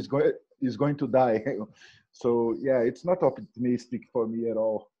everybody here is going to die. So yeah, it's not optimistic for me at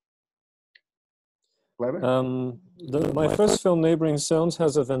all. My first film, Neighboring Zones,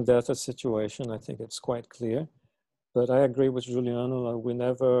 has a vendetta situation. I think it's quite clear. But I agree with Juliano. We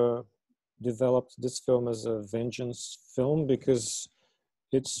never developed this film as a vengeance film, because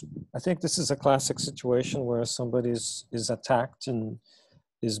I think this is a classic situation where somebody is attacked and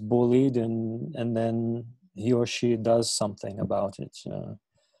is bullied, and then he or she does something about it.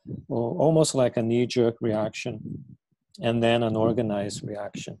 Or almost like a knee-jerk reaction, and then an organized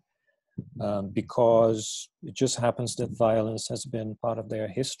reaction. Because it just happens that violence has been part of their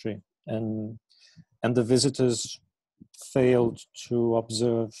history, and the visitors failed to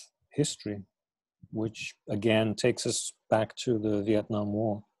observe history, which again takes us back to the Vietnam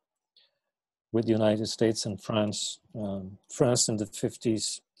War with the United States and France. France in the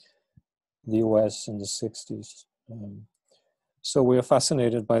 50s, the US in the 60s. So we are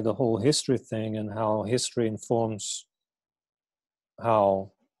fascinated by the whole history thing, and how history informs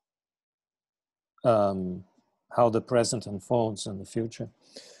how the present unfolds in the future.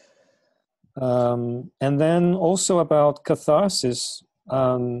 And then also about catharsis.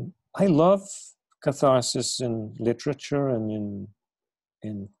 I love catharsis in literature and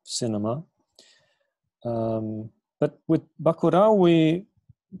in cinema. But with Bacurau,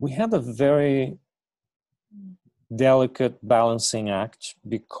 we had a very delicate balancing act,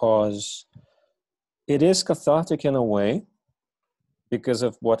 because it is cathartic in a way, because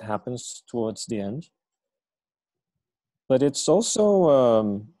of what happens towards the end. But it's also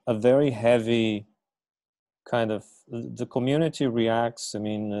a very heavy kind of, the community reacts. I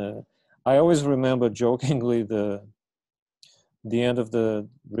mean, I always remember jokingly the end of the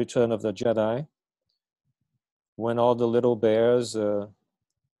Return of the Jedi, when all the little bears,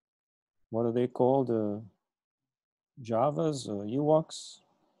 what are they called? Javas or Ewoks?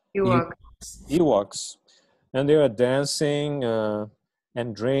 Ewoks. And they are dancing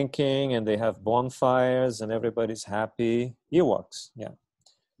and drinking, and they have bonfires, and everybody's happy. Ewoks, yeah.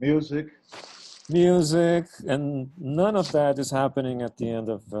 Music, and none of that is happening at the end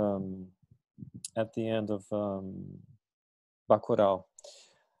of Bacurau.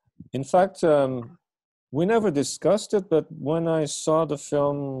 In fact, we never discussed it, but when I saw the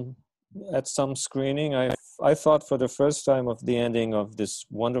film at some screening, I thought for the first time of the ending of this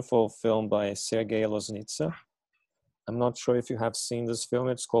wonderful film by Sergei Loznitsa. I'm not sure if you have seen this film.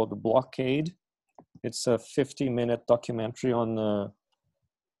 It's called Blockade. It's a 50-minute documentary on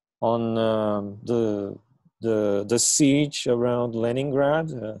the siege around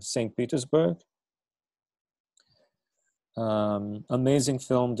Leningrad, St. Petersburg. Amazing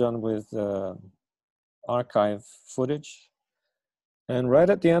film done with archive footage. And right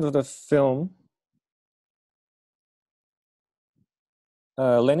at the end of the film,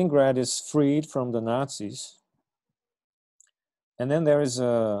 Leningrad is freed from the Nazis. And then there is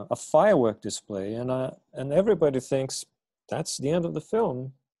a firework display, and everybody thinks that's the end of the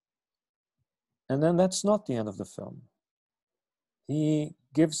film. And then that's not the end of the film. He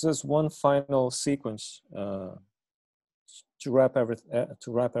gives us one final sequence to wrap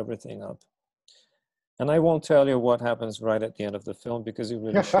everything up. And I won't tell you what happens right at the end of the film because you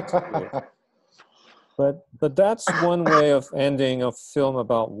really should see it. But that's one way of ending a film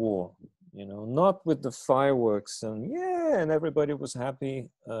about war, you know, not with the fireworks and yeah, and everybody was happy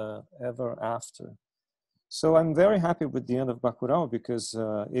ever after. So I'm very happy with the end of Bacurau because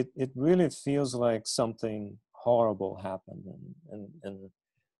it really feels like something horrible happened.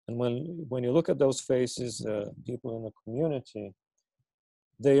 And when you look at those faces, people in the community,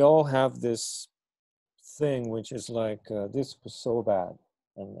 they all have this thing which is like, this was so bad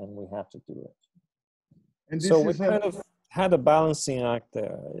and we have to do it. And So we kind of had a balancing act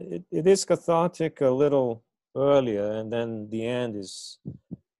there. It is cathartic a little earlier, and then the end is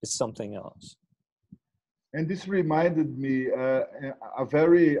something else. And this reminded me a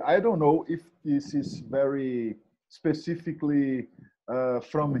very, I don't know if this is very specifically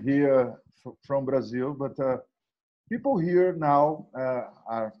from here, from Brazil, but people here now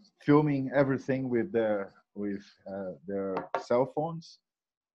are filming everything with their cell phones.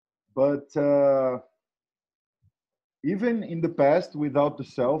 But even in the past, without the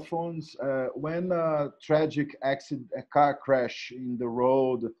cell phones, when a tragic accident, a car crash in the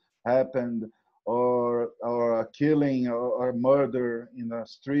road happened, or a killing or a murder in a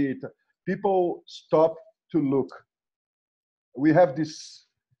street, people stop to look. We have this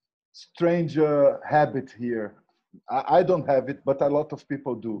strange habit here. I don't have it, but a lot of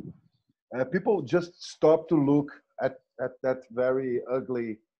people do. People just stop to look at that very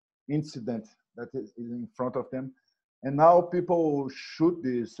ugly incident that is in front of them. And now people shoot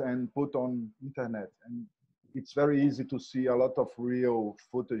this and put on internet. And it's very easy to see a lot of real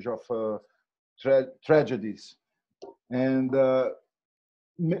footage of tragedies. And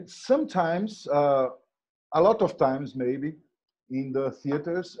sometimes, a lot of times maybe, in the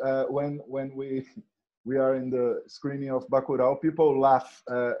theaters, when we are in the screening of Bacurau, people laugh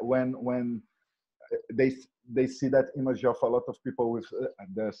when they see that image of a lot of people with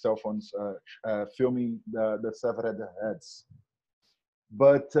their cell phones filming the severed heads.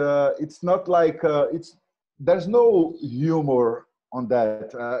 But it's not like there's no humor on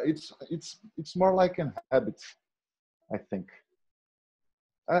that. It's more like an habit, I think.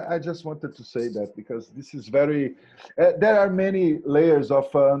 I just wanted to say that because this is very. There are many layers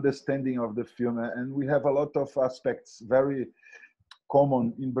of understanding of the film, and we have a lot of aspects very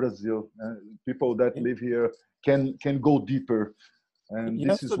common in Brazil. People that live here can go deeper, and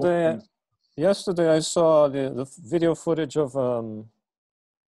yesterday I saw the video footage of a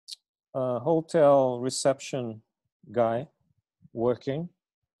hotel reception guy working,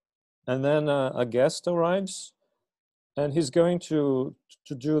 and then a guest arrives, and he's going to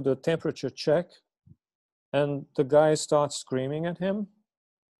do the temperature check, and the guy starts screaming at him,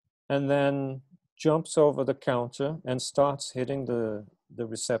 and then jumps over the counter and starts hitting the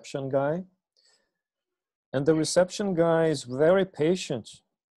reception guy. And the reception guy is very patient.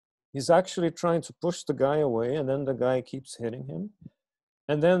 He's actually trying to push the guy away, and then the guy keeps hitting him.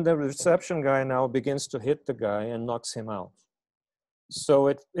 And then the reception guy now begins to hit the guy and knocks him out. So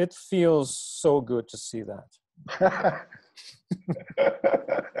it feels so good to see that.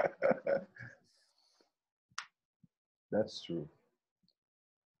 That's true.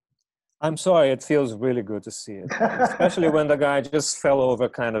 I'm sorry, it feels really good to see it, especially when the guy just fell over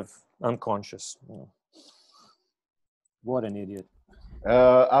kind of unconscious. What an idiot.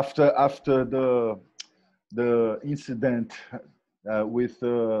 After the incident with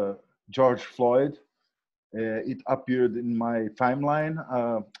George Floyd, it appeared in my timeline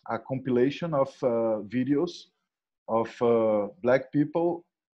a compilation of videos of black people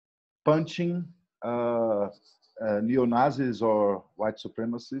punching neo-Nazis or white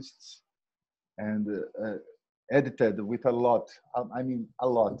supremacists, and edited with a lot. I mean, a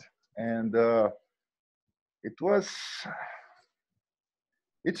lot. And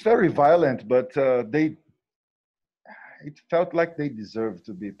it's very violent, but it felt like they deserved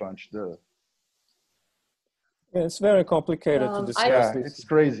to be punched. It's very complicated to discuss this. It's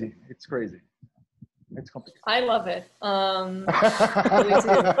crazy. It's crazy. It's complicated. I love it.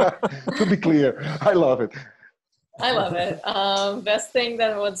 To be clear, I love it. I love it. Best thing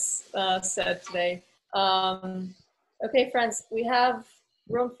that was said today. Okay, friends, we have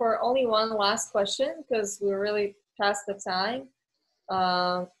room for only one last question because we're really past the time.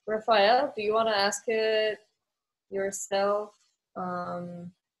 Rafael, do you want to ask it yourself?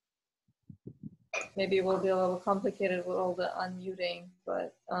 Maybe it will be a little complicated with all the unmuting,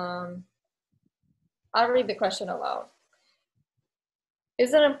 but I'll read the question aloud.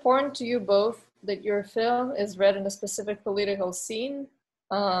 Is it important to you both that your film is read in a specific political scene.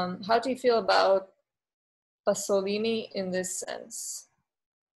 How do you feel about Pasolini in this sense?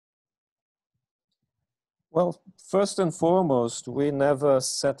 Well, first and foremost, we never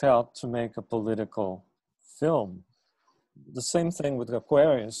set out to make a political film. The same thing with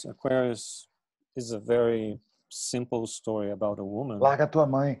Aquarius. Aquarius is a very simple story about a woman. Larga tua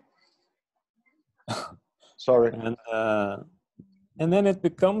mãe. Sorry. And then it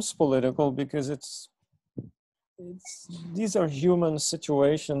becomes political because these are human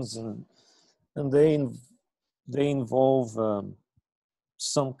situations, and they involve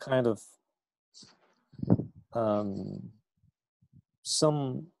some kind of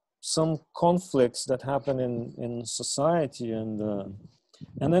some conflicts that happen in society, and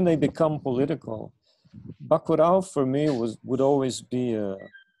then they become political. Bacurau for me would always be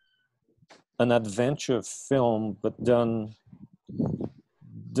an adventure film, but done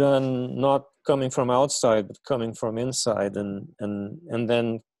not coming from outside, but coming from inside, and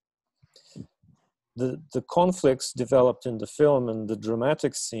then the conflicts developed in the film and the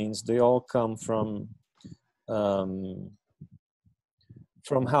dramatic scenes, they all come from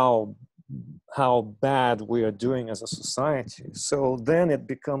how bad we are doing as a society. So then it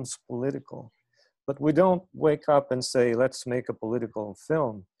becomes political. But we don't wake up and say, let's make a political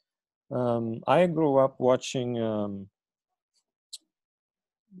film. I grew up watching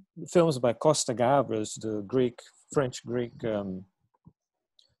films by Costa Gavras, the French-Greek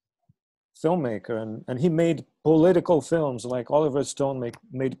filmmaker, and he made political films, like Oliver Stone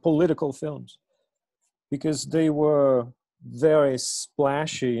made political films, because they were very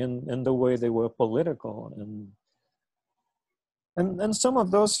splashy in the way they were political, and some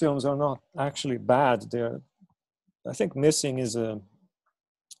of those films are not actually bad. I think Missing is an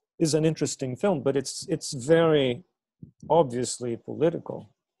interesting film, but it's very obviously political.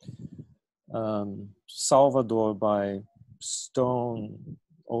 Salvador by Stone,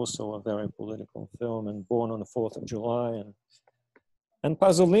 also a very political film, and Born on the 4th of July. And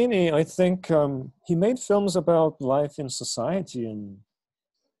Pasolini, I think he made films about life in society, and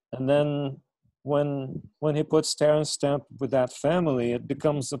then when he puts Terence Stamp with That Family, it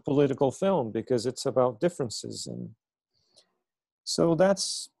becomes a political film because it's about differences. And so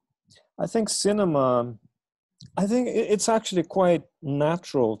I think cinema, I think it's actually quite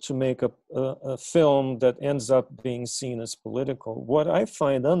natural to make a film that ends up being seen as political. What I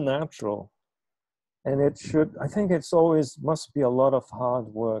find unnatural, and I think it's always must be a lot of hard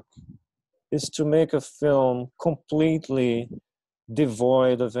work, is to make a film completely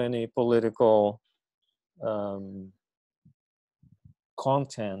devoid of any political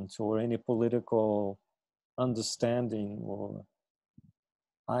content or any political understanding. Or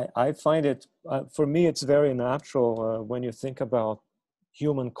I find it, for me, it's very natural when you think about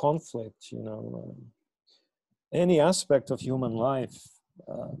human conflict, any aspect of human life.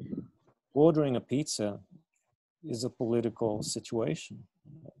 Ordering a pizza is a political situation,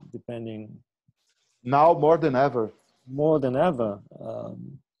 depending. Now more than ever. More than ever.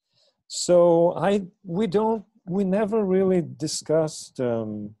 So we never really discussed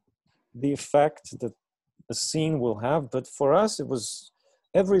the effect that a scene will have, but for us, it was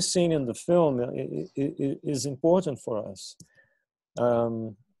every scene in the film is important for us.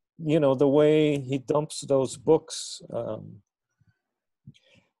 The way he dumps those books.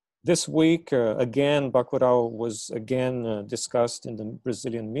 This week, again, Bacurau was again discussed in the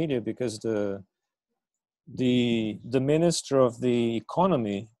Brazilian media because the minister of the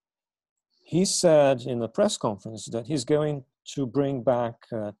economy, he said in a press conference that he's going to bring back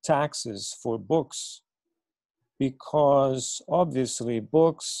taxes for books, because obviously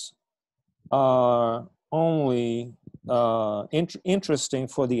books are only interesting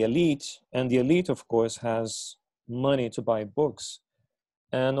for the elite, and the elite, of course, has money to buy books.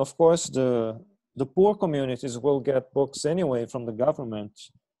 And of course, the poor communities will get books anyway from the government.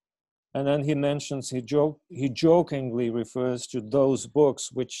 And then he mentions, he jokingly refers to those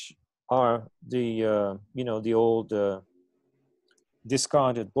books which are the old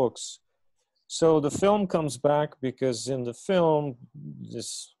discarded books. So the film comes back because in the film,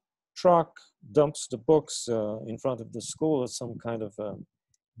 this truck dumps the books in front of the school as some kind of a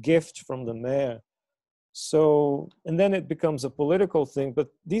gift from the mayor. So, and then it becomes a political thing, but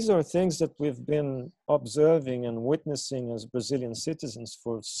these are things that we've been observing and witnessing as Brazilian citizens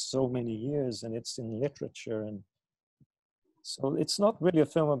for so many years, and it's in literature. And so it's not really a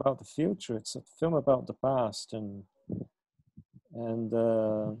film about the future, it's a film about the past, and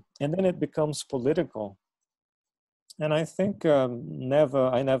then it becomes political. And I think I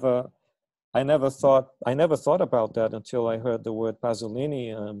never thought about that until I heard the word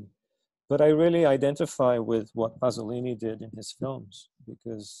Pasolini. But I really identify with what Pasolini did in his films,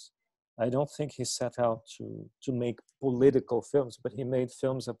 because I don't think he set out to make political films, but he made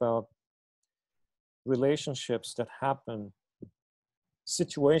films about relationships that happen,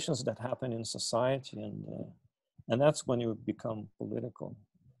 situations that happen in society, and that's when you become political.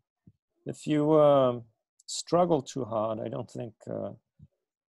 If you struggle too hard, I don't think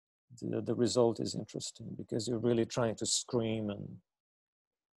the result is interesting, because you're really trying to scream,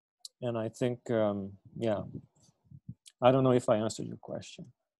 and I think yeah, I don't know if I answered your question.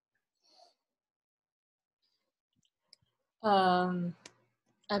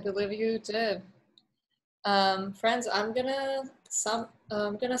 I believe you did. Friends, I'm gonna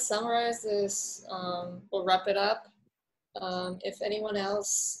summarize this. We'll wrap it up. If anyone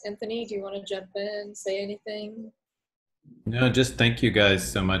else, Anthony, do you want to jump in, say anything? No, just thank you guys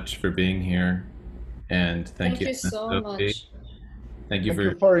so much for being here, and thank you so Sophie. much. Thank you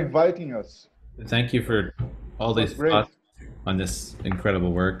for inviting us. Thank you for all these thoughts on this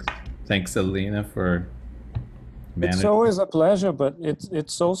incredible work. Thanks, Alina, for managing. It's always a pleasure, but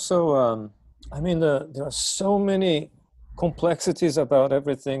it's also I mean, there are so many complexities about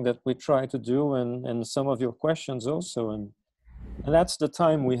everything that we try to do, and some of your questions also, and that's the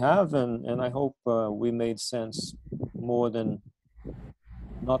time we have, and I hope we made sense more than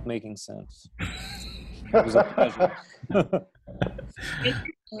not making sense. It was a pleasure. Thank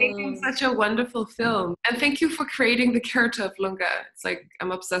you for making such a wonderful film, and thank you for creating the character of Lunga. It's like,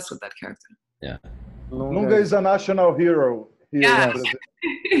 I'm obsessed with that character. Yeah, Lunga is a national hero here. Yeah.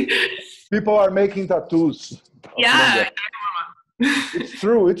 People are making tattoos. Yeah. It's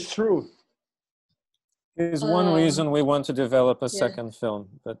true. It's true. Is one reason we want to develop a second film,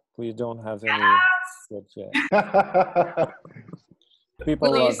 but we don't have any yet. People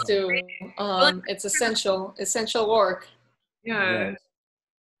please do. It's essential work. Yeah.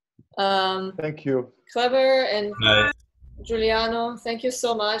 Thank you, Kleber and Juliano. Thank you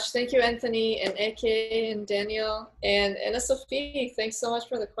so much. Thank you, Anthony and Eke and Daniel and Anna Sophie. Thanks so much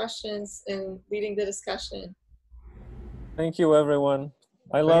for the questions and leading the discussion. Thank you, everyone.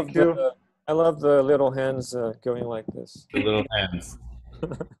 I love the little hands going like this. The little hands.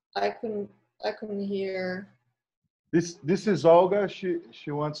 I couldn't hear. This is Olga. She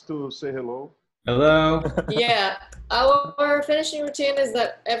wants to say hello. Hello. Yeah, our finishing routine is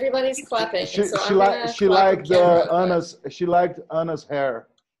that everybody's clapping. She liked Anna's hair.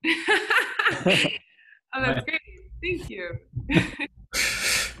 Oh, that's great. Thank you.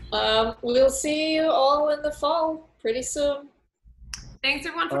 We'll see you all in the fall pretty soon. Thanks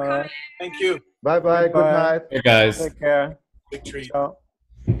everyone for coming. Thank you. Bye bye. Good night. Hey guys. Take care. Big treat. Ciao.